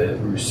has to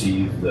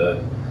receive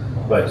the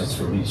budgets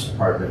from each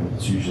department,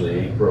 it's usually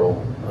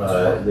April.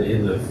 The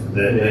end of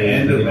The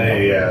end of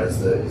May is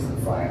the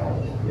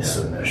final Yeah.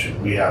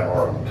 submission. We have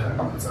our own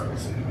timelines,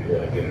 obviously, to be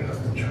able to get it up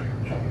the giant.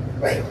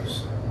 Right.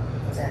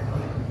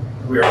 Exactly.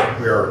 We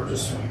are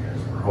just so you guys,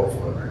 we're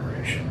hopeful of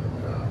recreation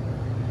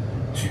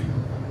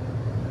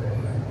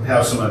to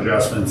have some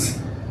adjustments,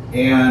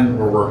 and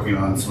we're working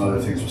on some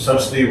other things with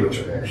subsidy, which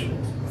I actually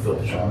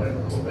filled Sean in a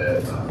little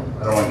bit.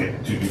 I don't want to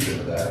get too deep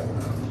into that,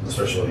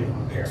 especially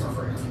on camera,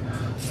 frankly.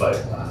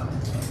 But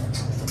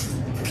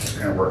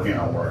kind of working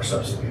on where our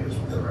subsidy is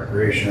with the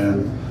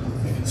recreation,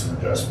 making some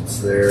adjustments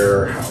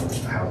there,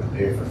 how we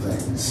pay for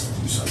things,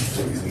 do some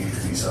things need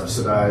to be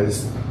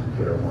subsidized,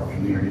 that are more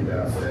community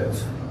benefit.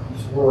 So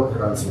we're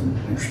working on some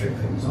interesting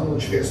things. I'll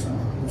let you guys know.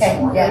 It's Okay,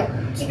 more yeah.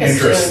 Keep us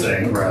interesting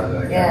tuned. rather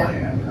than a Yeah,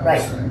 Callahan kind right.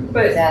 of thing.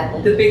 But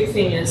Exactly. the big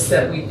thing is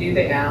that we do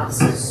the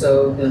ask,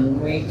 so then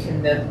we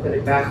can then put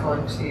it back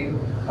onto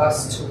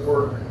us to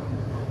work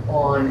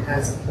on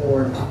as a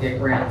board to get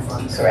grant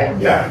funds. Correct.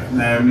 Yeah, and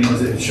that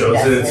means it shows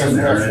that it's in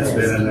there, and it's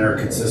Yes. been in there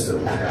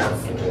consistently now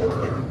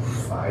for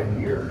 5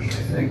 years,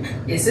 I think.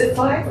 Is it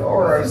 5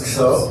 or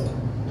So,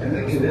 I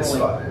think it is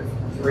 5.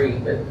 3?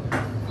 But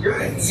you're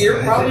I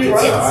probably think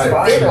right. it's It's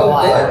five. been a Oh,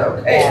 while. good,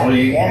 okay. Yeah. Well,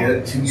 you Yeah.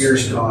 get 2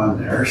 years gone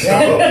there, so.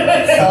 So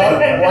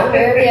one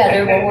way or the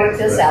other, we'll work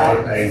this out.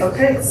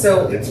 Okay,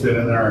 so It's been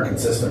in there on a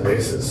consistent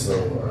basis, so,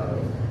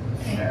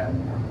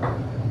 and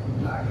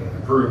not getting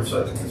approved,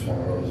 so I think it's one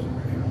of those,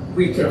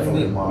 we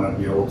definitely can want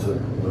to be able to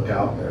look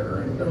out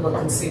there and look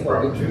and see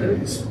what we can do.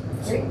 opportunities.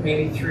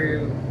 Maybe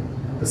through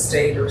the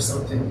state or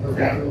something, but we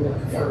can look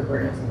for a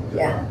grant.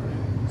 Yeah.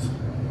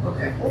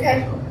 Okay.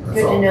 Okay, That's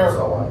good to all- know. that's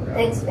all I've got.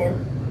 Thanks,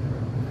 Ben.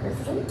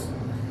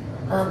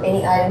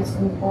 Any items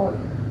from the board?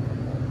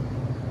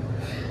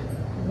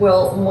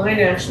 Well, mine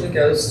actually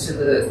goes to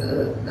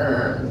the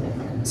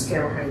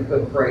Callahan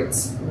book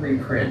rights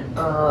reprint.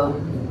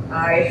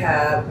 I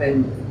have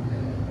been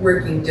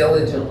working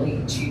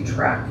diligently to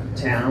track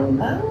down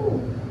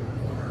Oh,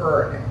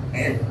 her,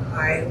 and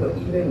I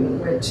even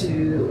went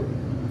to,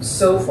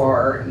 so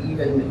far,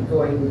 even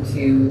going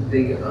to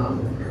the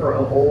her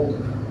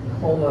old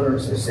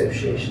homeowners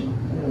association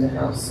in the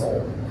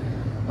household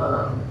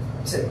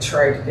to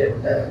try to get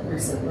a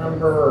recent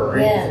number or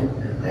Yeah.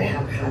 anything. I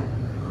have had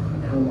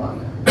no luck.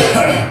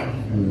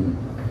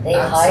 they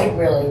hide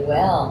really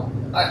well.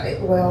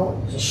 Well,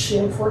 she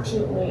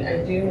unfortunately,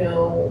 I do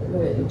know,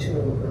 went into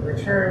a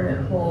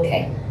retirement home.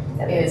 Okay,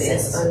 that And makes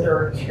it's sense.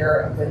 under care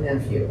of a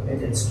nephew,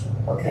 and it's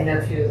the Okay,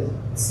 nephew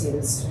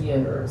seems to be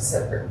under a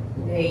separate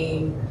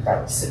name.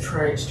 Right. So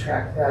trying to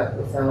track that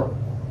without,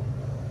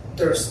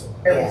 there's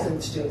everything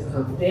to do with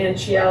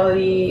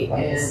confidentiality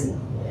Privacy.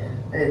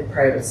 and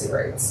privacy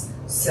rights.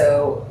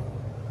 So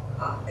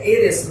it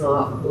is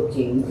not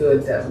looking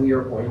good that we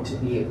are going to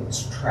be able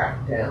to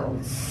track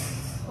down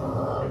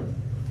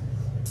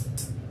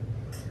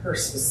her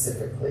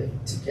specifically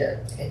to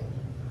get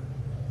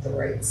the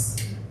rights.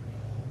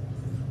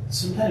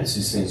 Sometimes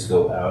these things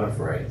go out of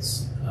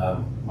rights.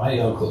 My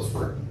uncles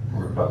were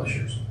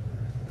publishers,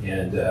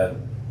 and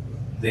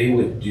they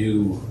would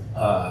do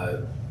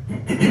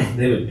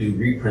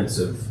reprints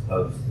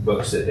of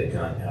books that had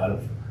gone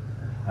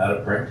out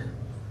of print,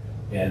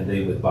 and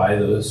they would buy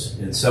those.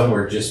 And some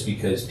were just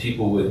because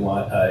people would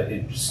want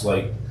it's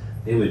like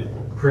they would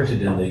print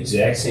it in the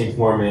exact same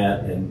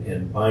format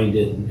and bind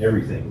it and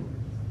everything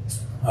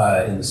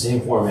in the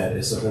same format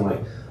as something like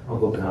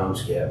Uncle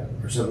Tom's Cabin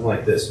or something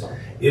like this.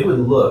 It would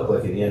look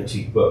like an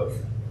antique book,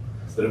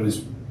 but it was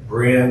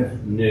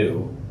brand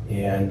new.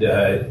 And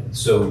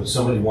so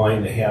somebody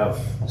wanting to have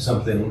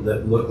something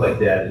that looked like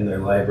that in their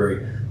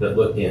library that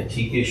looked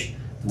antiquish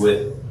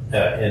with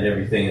and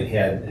everything and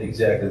had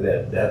exactly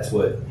that. That's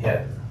what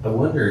had. I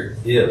wonder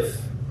if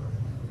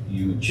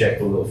you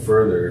checked a little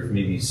further, if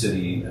maybe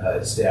city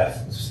staff,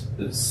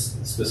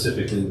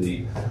 specifically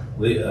the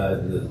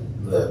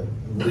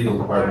legal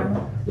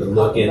department, would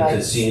look into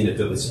Copyrights. seeing if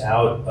it was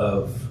out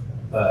of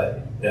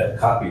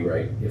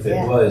copyright. If it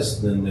Yeah.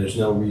 was, then there's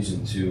no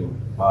reason to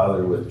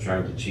bother with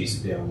trying to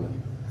chase it down with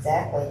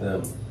exactly.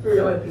 them.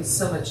 It would be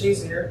so much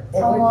easier. It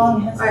How would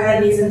long has it I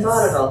hadn't been even since-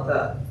 thought about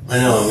that. I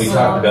know, and we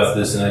talked about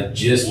this, and I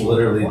just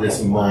literally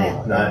this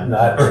moment,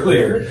 not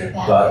earlier,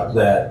 about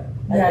that.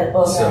 Yeah,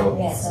 So-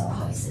 Yes.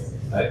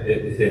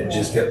 It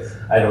just kept.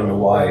 I don't know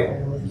why.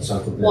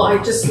 Something. Well, I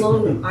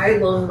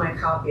loaned my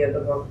copy of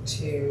the book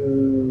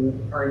to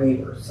our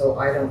neighbor, so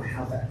I don't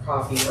have that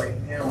copy right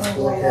now. Oh,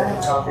 to look yeah,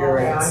 at the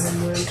copyrights.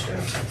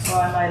 So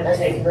I might have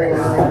taken it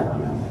out. I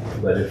don't know.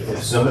 But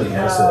if somebody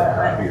has that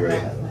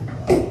copyright,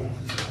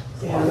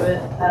 Yeah, but I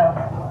don't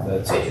have one.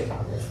 that's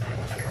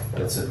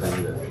a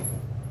thing that.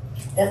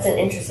 That's an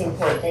interesting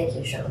point. Thank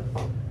you, Sean.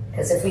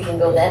 Because if we can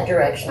go that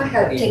direction, I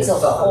hadn't it takes a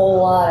even thought. whole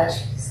lot of.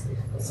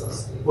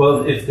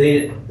 Well, if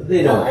they No,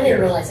 don't I didn't care.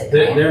 realize it.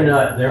 They're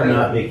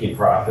not making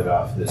profit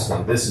off this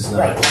thing. This is not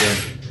Right. them.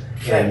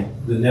 And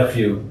the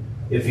nephew,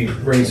 if he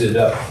brings it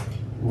up,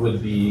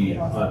 would be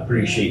on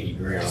pretty shaky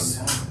ground.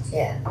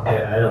 Yeah.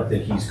 And I don't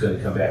think he's going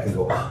to come back and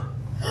go, oh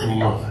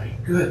my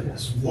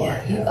goodness,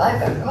 what? Yeah. I've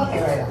got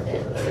copyright on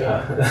it.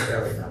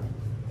 Yeah.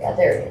 Yeah,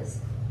 there it is.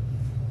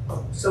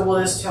 So will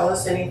this tell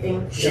us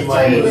anything? It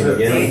might It's look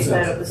again. Dates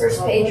that it was First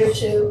page or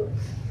published? two.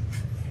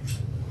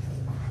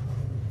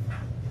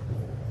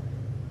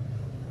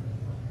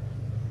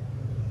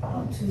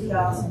 Oh,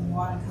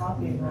 2001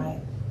 copyright.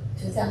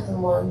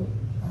 2001.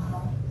 Uh-huh.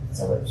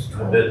 So it's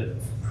I 20, bet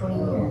 20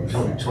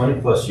 years.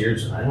 20 plus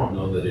years, and I don't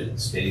know that it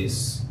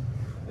stays.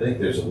 I think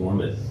there's a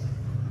limit.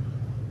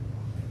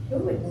 Who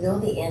would know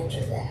the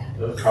answer to that?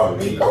 It'll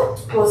probably be. Legal?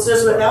 Well, it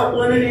says without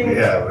limiting. We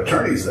have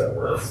attorneys that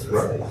work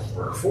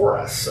for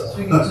us, so. So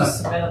we can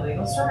just submit a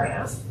legal story and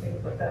ask, we can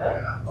put that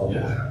up. Yeah, I'll do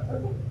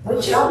that.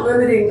 Without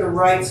limiting the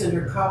rights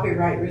under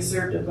copyright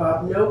reserved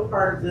above, no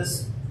part of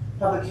this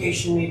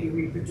publication may be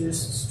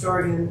reproduced,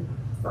 stored in,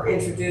 or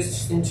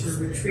introduced into a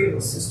retrieval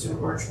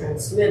system or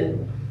transmitted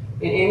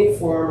in any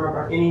form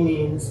or by any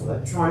means,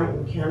 electronic,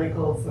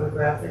 mechanical,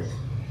 photographic,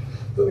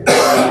 recording,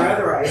 or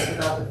otherwise,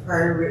 without the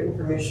prior written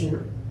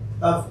permission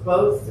of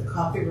both the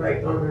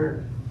copyright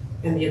owner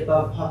and the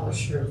above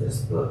publisher of this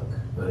book.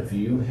 But if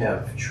you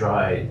have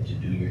tried to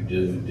do your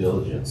due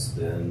diligence,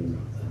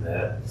 then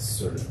that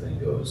sort of thing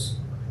goes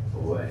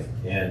away.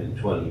 And in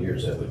 20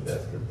 years, I would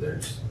bet that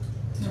there's.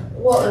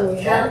 Well, and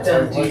we have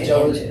done due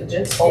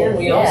diligence, and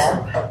we also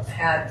yeah. have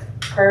had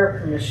prior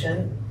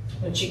permission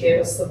when she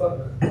gave us the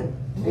book to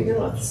begin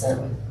with.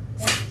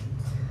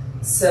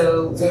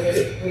 So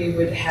we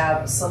would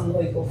have some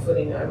legal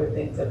footing, I would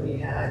think, that we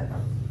had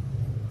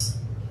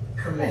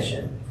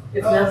permission.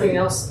 If nothing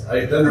else,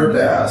 It doesn't hurt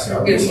to ask.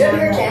 if It doesn't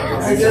hurt to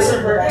ask. it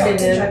doesn't hurt,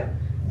 and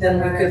then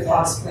we could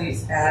possibly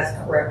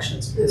add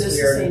corrections, because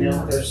we already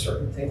know there's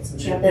certain things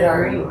in That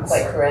aren't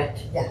quite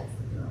correct, yeah.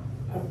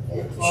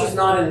 She's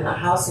not in the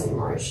house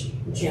anymore, is she?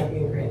 In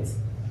Champion Greens,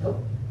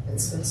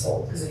 It's been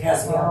sold. because it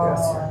has to be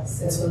addressed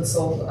here. It's been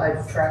sold.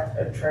 I've tried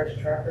to track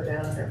her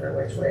down in every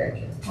which way I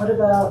can. What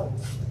about,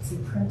 let's see,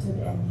 printed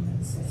and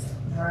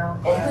Morel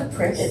And who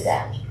printed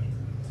that?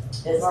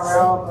 Does it say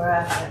Morel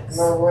Graphics.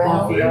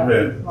 Morel?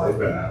 They've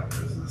been out of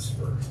business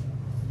for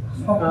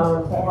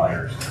Oh, boy.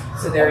 years.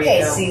 So there you Okay,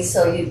 go. see,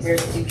 so you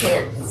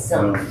can't, it's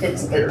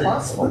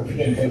impossible to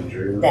get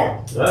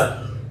that.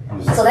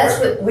 So that's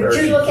what, would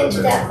you look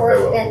into that for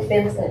us?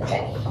 Ben's gonna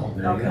check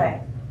it Okay,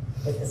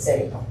 with the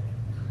city.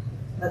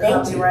 the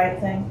Thank you. copyright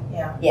thing,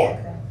 yeah. Yeah.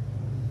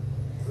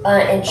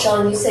 Okay. And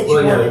Sean, you said you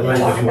Well, yeah, wanted to if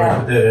talk you want to about,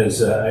 put that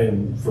as an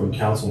item from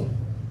council.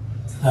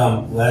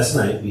 Last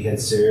night, we had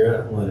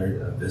Sarah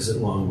Leonard of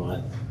Visit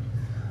Longmont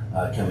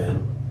come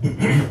in.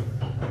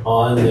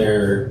 On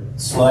their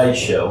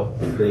slideshow,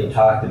 they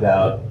talked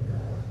about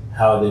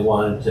how they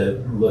wanted to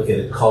look at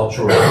a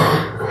cultural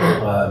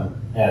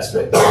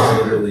aspect,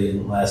 literally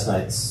in last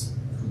night's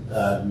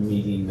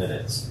meeting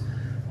minutes.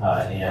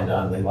 And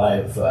on the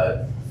live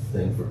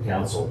thing for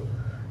council,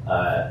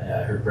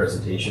 her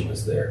presentation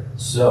was there.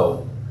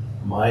 So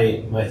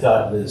my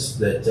thought was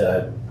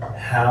that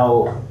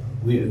how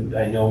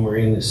I know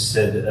Maureen has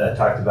said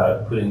talked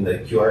about putting the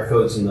QR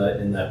codes in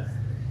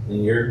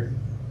your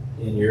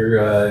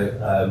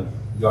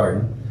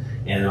garden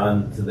and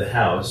onto the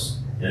house,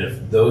 and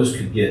if those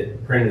could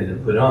get printed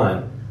and put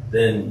on,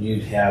 then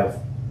you'd have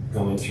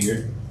going to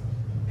your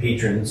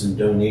patrons and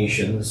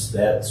donations,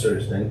 that sort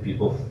of thing,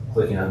 people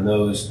clicking on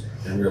those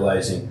and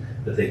realizing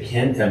that they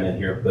can come in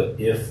here. But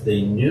if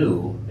they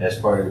knew, as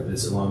part of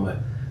Visit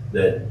Longmont,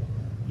 that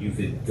you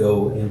could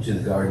go into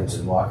the gardens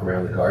and walk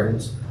around the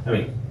gardens. I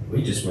mean,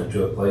 we just went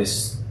to a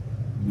place,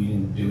 we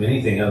didn't do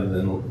anything other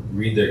than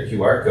read their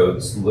QR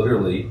codes,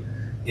 literally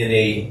in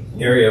a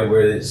area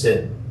where it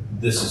said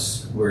this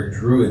is where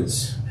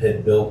Druids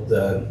had built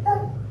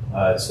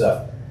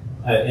stuff.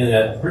 In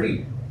a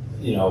pretty,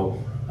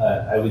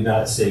 I would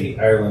not say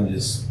Ireland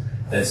is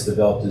as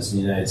developed as the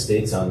United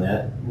States on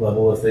that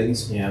level of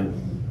things, and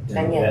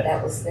yet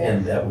that was there.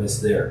 And that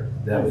was there.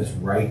 That was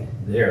right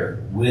there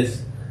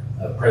with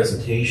a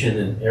presentation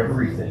and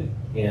everything.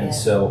 And Yeah.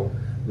 so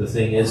the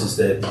thing is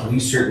that we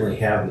certainly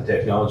have the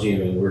technology. I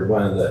mean, we're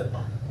one of the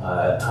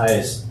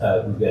highest.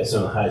 We've got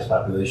some of the highest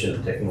population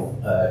of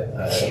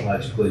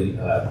technologically,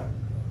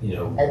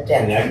 Adept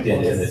connected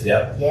people. and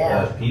adept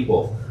Yeah.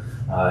 People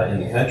in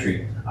the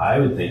country. I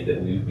would think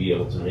that we would be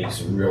able to make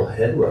some real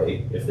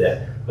headway if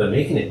that. But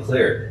making it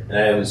clear, and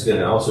I was going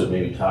to also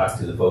maybe talk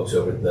to the folks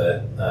over at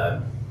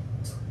the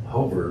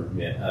Hover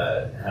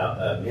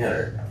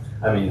Manor.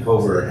 I mean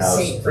Hover House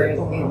Saint Frank,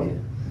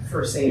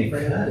 for Saint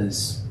Frank.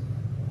 because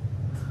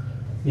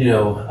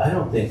I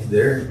don't think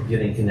they're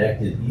getting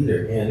connected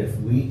either. And if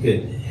we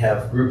could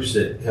have groups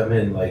that come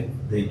in like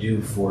they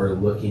do for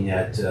looking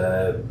at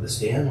the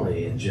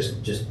Stanley and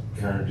just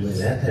kind of doing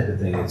that type of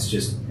thing,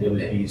 it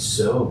would be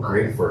so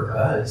great for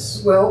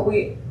us. Well,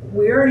 we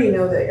already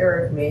know that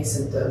Eric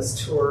Mason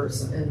does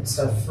tours and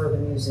stuff for the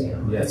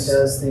museum. Yes. And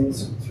does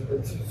things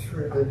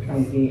through the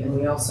community. And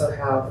we also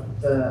have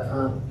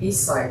the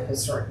East Side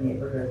Historic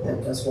Neighborhood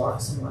that does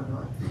walks and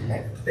whatnot.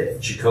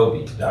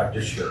 Jacoby,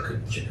 Dr.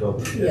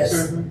 Jacoby.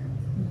 Yes.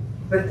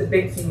 But the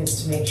big thing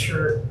is to make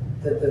sure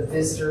that the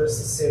Visitors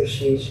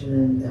Association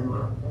and them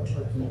are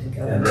working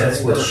together. And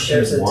that's what she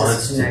There's a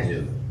wants disconnect.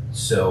 to do.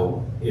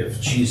 So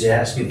if she's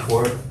asking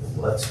for it,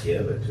 let's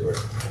give it to her.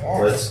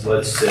 Yeah.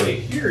 Let's say,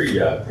 here you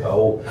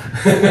go.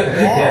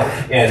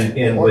 Yeah.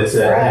 and Works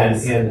with for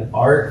us. and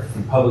art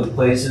in public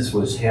places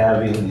was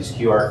having these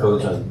QR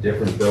codes on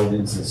different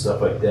buildings and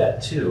stuff like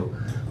that too.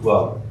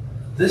 Well,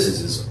 this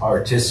is as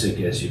artistic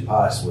as you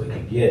possibly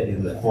could get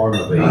in the form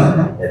of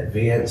a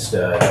advanced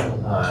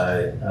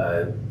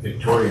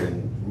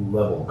Victorian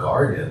level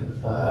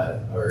garden,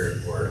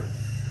 or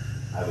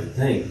I would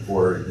think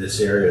for this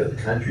area of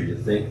the country to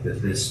think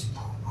that this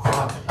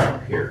popped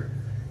up here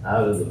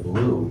out of the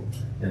blue,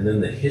 and then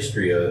the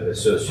history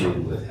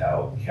associated with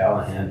how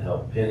Callahan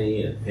helped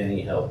Penny and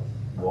Penny helped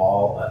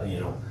Wall,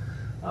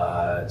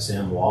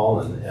 Sam Wall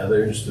and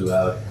others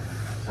throughout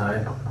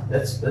time.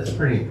 That's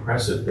pretty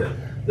impressive. That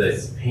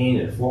the paying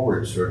it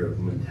forward sort of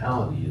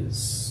mentality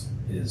is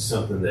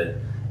something that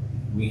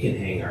we can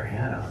hang our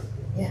hat on.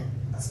 Yeah,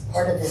 it's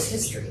part of this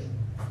history.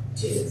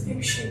 Do you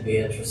think she'd be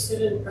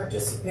interested in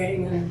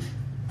participating in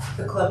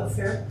The club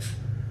affair?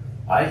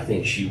 I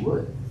think she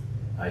would.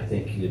 I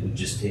think it would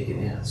just take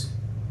an ask.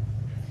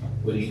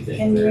 What do you think?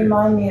 Can you Larry?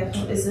 remind me of,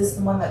 is this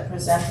the one that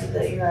presented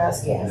that you're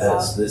asking Yes.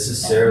 about? This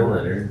is Sarah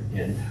Leonard,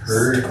 and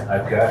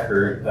I've got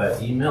her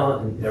email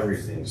and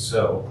everything,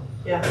 so.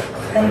 And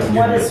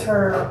what is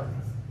her,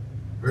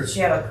 does she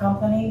have a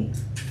company?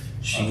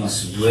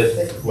 She's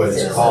with what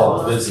is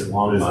called Visit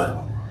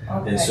Longmont.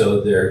 Okay. And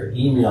so their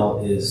email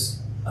is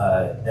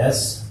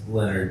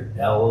sleonard,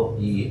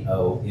 LEONARD,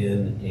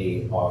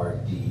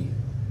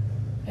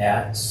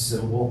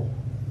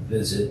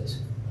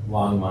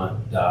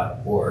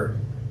 @visit.longmont.org.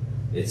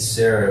 It's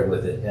Sarah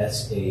with an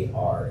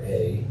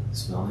SARA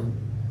spelling.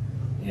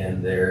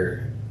 And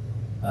their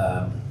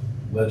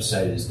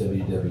website is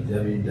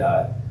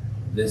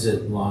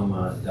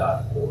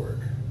www.visitlongmont.org.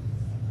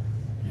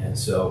 And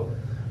so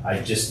I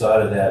just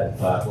thought of that and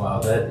thought, wow,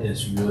 that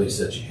is really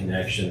such a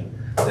connection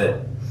that,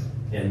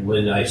 and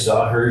when I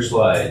saw her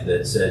slide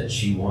that said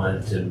she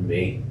wanted to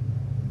make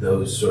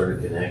those sort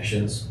of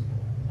connections,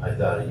 I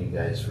thought of you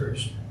guys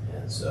first.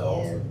 And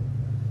so,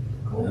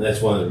 and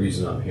that's one of the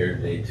reasons I'm here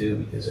today too,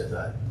 because I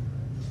thought,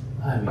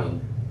 I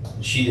mean,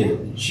 she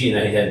and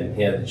I hadn't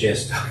had the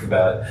chance to talk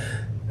about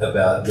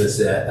this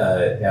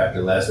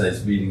after last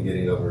night's meeting,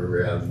 getting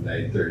over around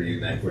 9:30,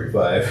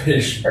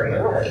 9:45-ish.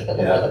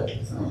 Yeah.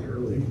 Sounds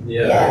early.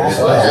 Yeah. Yeah, it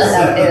well, was. I was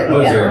out there, It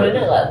was yeah, early. we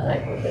did last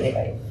night, but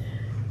anyway.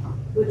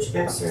 I'm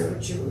sorry,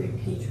 would you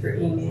repeat her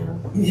email?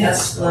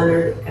 Yes.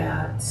 Leonard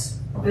at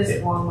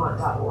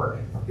visitlongmont.org.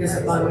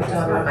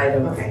 visitlongmont.org. I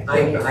don't, Okay.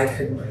 I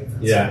couldn't write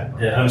that. Yeah,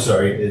 I'm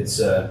sorry.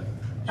 It's I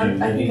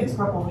think it's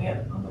probably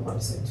up on the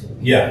website too.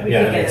 yeah, We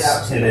yeah, can get it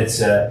out and too. it's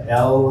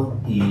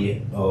LEONARD,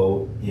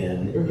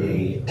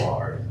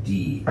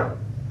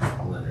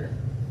 Leonard.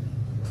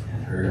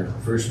 And her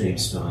first name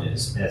spelling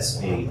is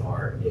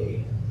SARA,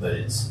 but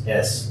it's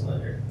S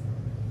Leonard.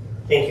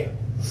 Thank you.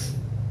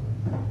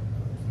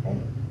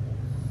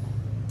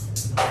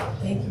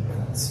 Thank you.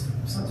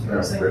 Sounds Have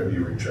promising. Brittany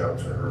reach out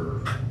to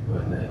her.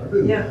 Wasn't it? I've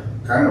been Yeah.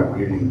 kind of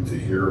waiting to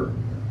hear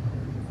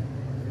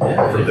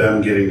Yeah, for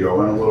them getting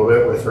going a little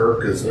bit with her,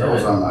 because I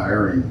was Yeah. on the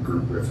hiring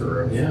group with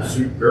her. I was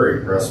Yeah. very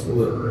impressed with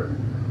her.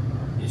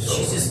 And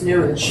She's just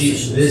new in the She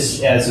position.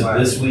 this as of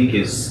this week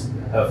is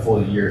a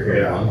full year here.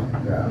 Yeah.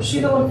 Yeah. Was she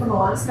the one from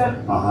Alaska?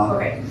 Uh-huh.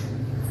 Okay.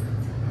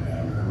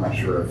 And I'm not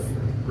sure if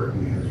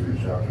Brittany has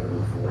reached out to her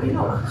before. You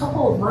know, a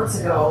couple of months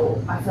ago,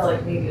 I feel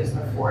like maybe it was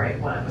before I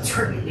went on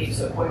maternity leave,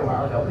 so quite a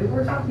while ago, we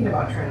were talking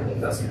about trying to make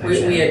those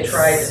connections. We had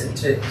tried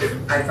to,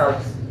 I felt,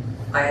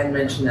 I had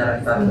mentioned that, I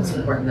thought it was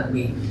important that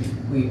we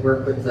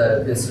work with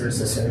the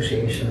Visitors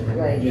Association. and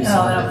Right. do Yeah,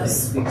 some that of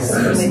was- the things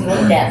because We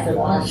looked at for the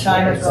last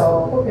Time year, so.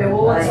 ago. Okay,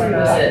 well, let's I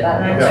revisit. and I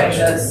Yeah, think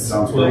that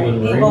sounds Well, great.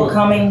 when people we-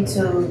 coming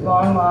to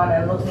Longmont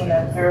and looking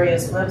at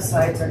various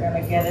websites are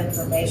gonna get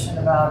information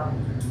about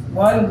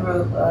one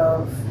group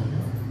of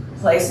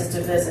places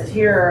to visit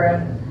here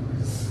and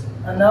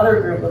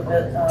another group of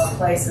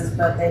places,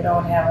 but they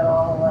don't have it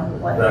all in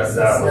one place. That was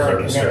not our a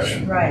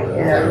discussion. Right. was-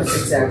 Yeah, that's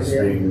was exactly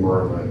it. being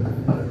more of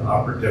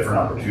different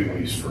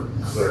opportunities for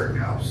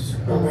clearinghouse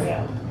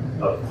Yeah.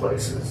 of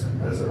places, and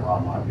Visit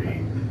Longmont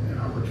being an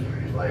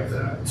opportunity like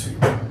that to.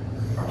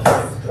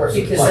 Because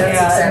Yeah,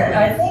 that's and I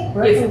exactly, think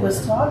Ricky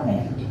was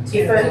talking.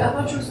 If I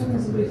thought you were talking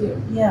to somebody too.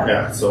 Yeah.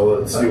 Yeah, so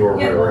let's see where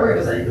Yeah, we're we'll at.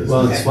 revisit. Revisit.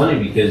 Well, it's funny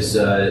because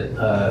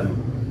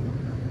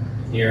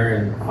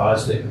Aaron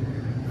Fosdick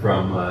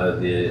from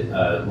the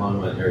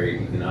Longmont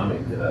Area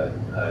Economic Group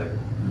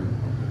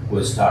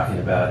was talking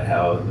about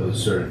how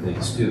those sort of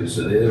things too.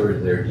 So they were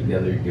there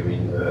together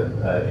giving,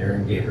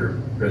 Aaron gave her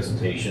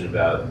presentation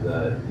about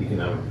the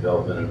economic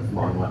development of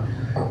Longmont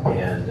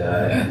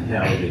and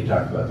how they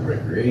talked about the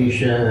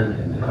recreation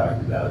and they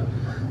talked about,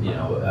 you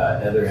know,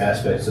 other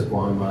aspects of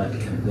Longmont.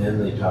 And then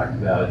they talked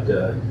about,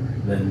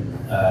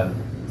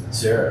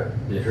 Sarah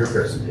did her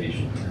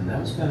presentation, and that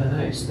was kind of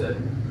nice to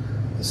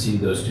see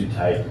those two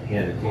tied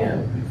hand in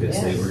hand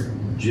because they were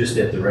just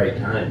at the right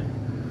time,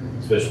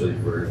 especially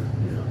for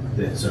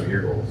some of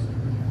your goals.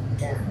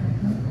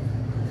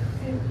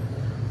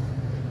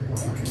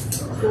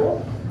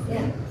 Cool.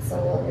 Yeah, so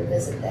we'll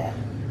revisit that.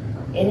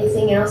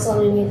 Anything else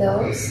on any of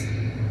those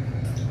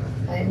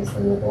items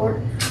from the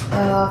board?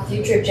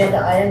 Future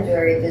agenda items, we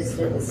already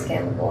visited this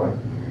camera board.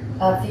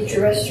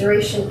 Future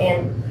restoration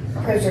and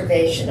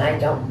preservation,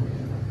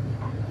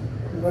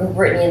 when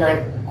Brittany and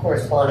I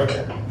corresponded,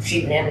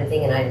 she didn't have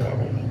anything and I didn't have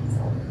anything,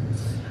 so.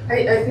 I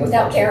think,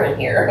 Without Karen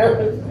here.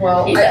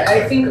 well,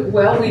 I think,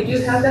 well, we do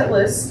have that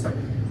list.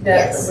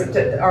 Yes.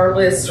 Our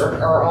list,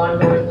 or our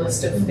ongoing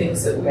list of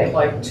things that we'd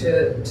like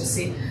to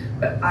see.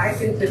 But I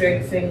think the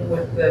big thing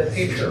with the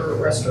future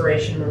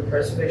restoration and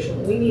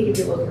preservation, we need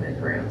to be looking at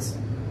grants.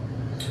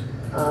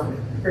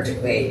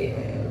 Particularly,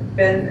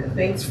 Ben,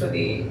 thanks for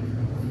the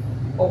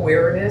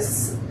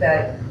awareness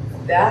that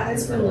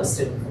has been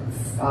listed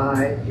for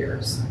 5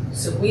 years.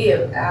 So we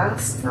have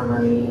asked for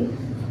money,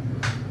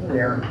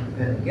 we're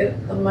gonna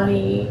get the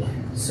money,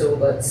 So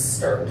let's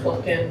start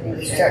looking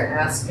and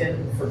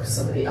asking for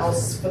somebody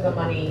else for the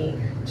money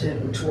to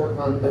work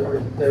on the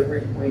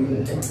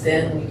repointing, and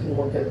then we can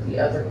look at the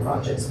other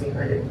projects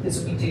behind it,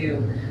 because we do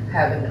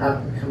have an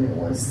up and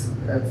coming list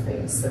of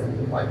things that we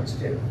would like to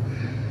do.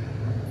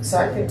 So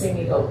I think we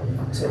need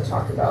to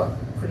talk about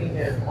putting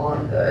it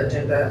on the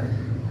agenda.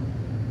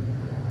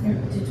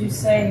 Did you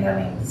say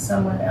having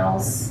someone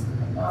else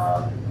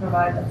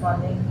provide the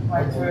funding,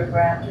 like through a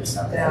grant or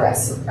something? I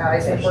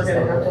think we're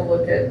gonna have to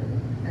look at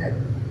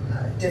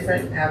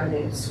different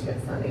avenues to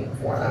get funding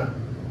for them.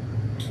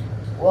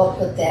 We'll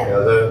put that. Yeah,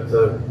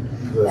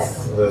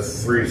 the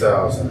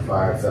 3,000,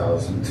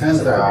 5,000,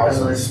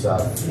 10,000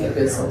 stuff. New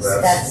business.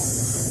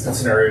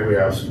 That's an area we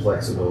have some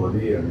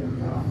flexibility, and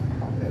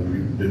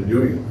we've been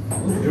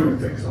doing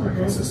things on a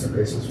consistent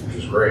basis, which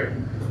is great.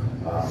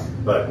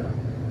 But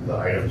the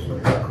items we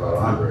talk about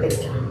 100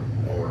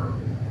 or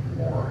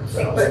more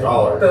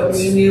 $1,000. But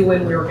we knew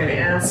when we were going to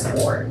ask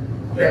for it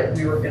that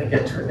we were going to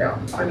get turned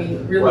down. I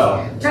mean,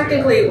 really,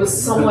 technically, it was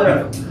somewhat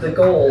of the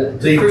goal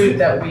to prove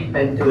that we've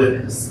been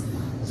doing this.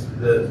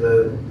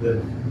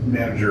 The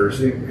managers,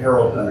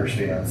 Harold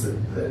understands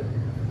that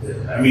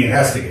I mean, it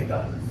has to get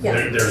done.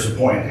 Yeah. There's a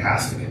point it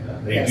has to get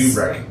done. They do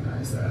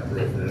recognize that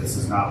this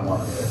is not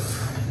one of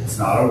it. It's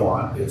not a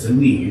want, it's a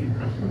need.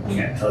 We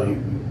can't tell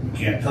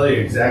you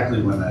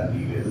exactly when that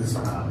need is,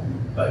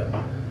 but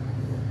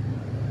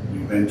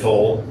we've been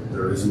told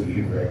there is a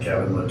need. Right?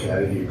 Kevin looked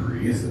at it; he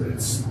agrees that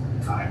it's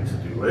time to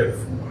do it.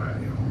 From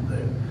what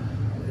that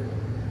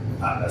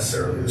not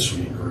necessarily this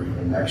week or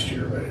even next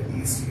year, but it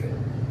needs to get.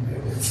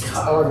 It's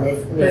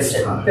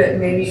time. But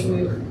maybe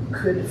we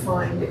could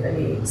find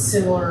a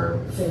similar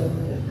thing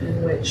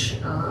in which we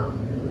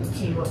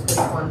came up with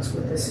funds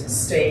with this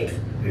state,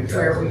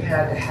 where we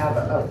had to have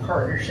a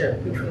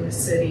partnership between the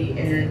city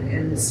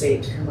and the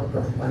state to come up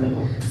with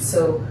money.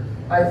 So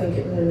I think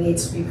it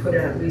needs to be put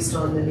at least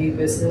on the new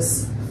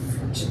business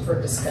for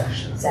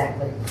discussion.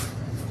 Exactly.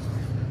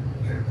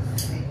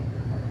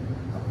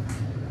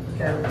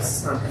 Again,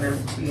 it's not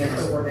going to be an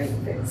overnight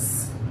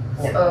fix.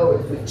 No. Oh,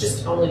 if we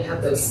just only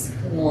had those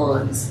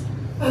lawns.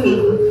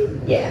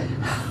 Yeah.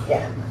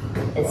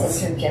 And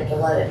sometimes you have to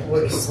let it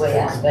work its way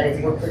out, but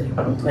we're pretty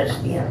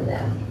much beyond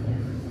that.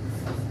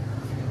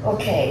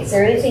 Okay, is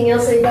there anything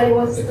else anybody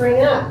wants to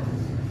bring up?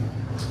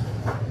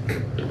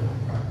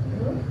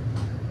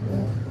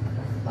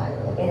 I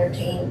will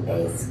entertain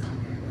a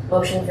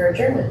motion for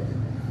adjournment.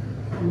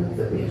 Move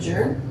that we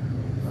adjourn.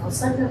 I'll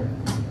second.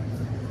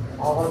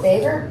 All in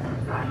favor?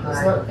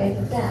 Who's not in favor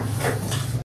of that?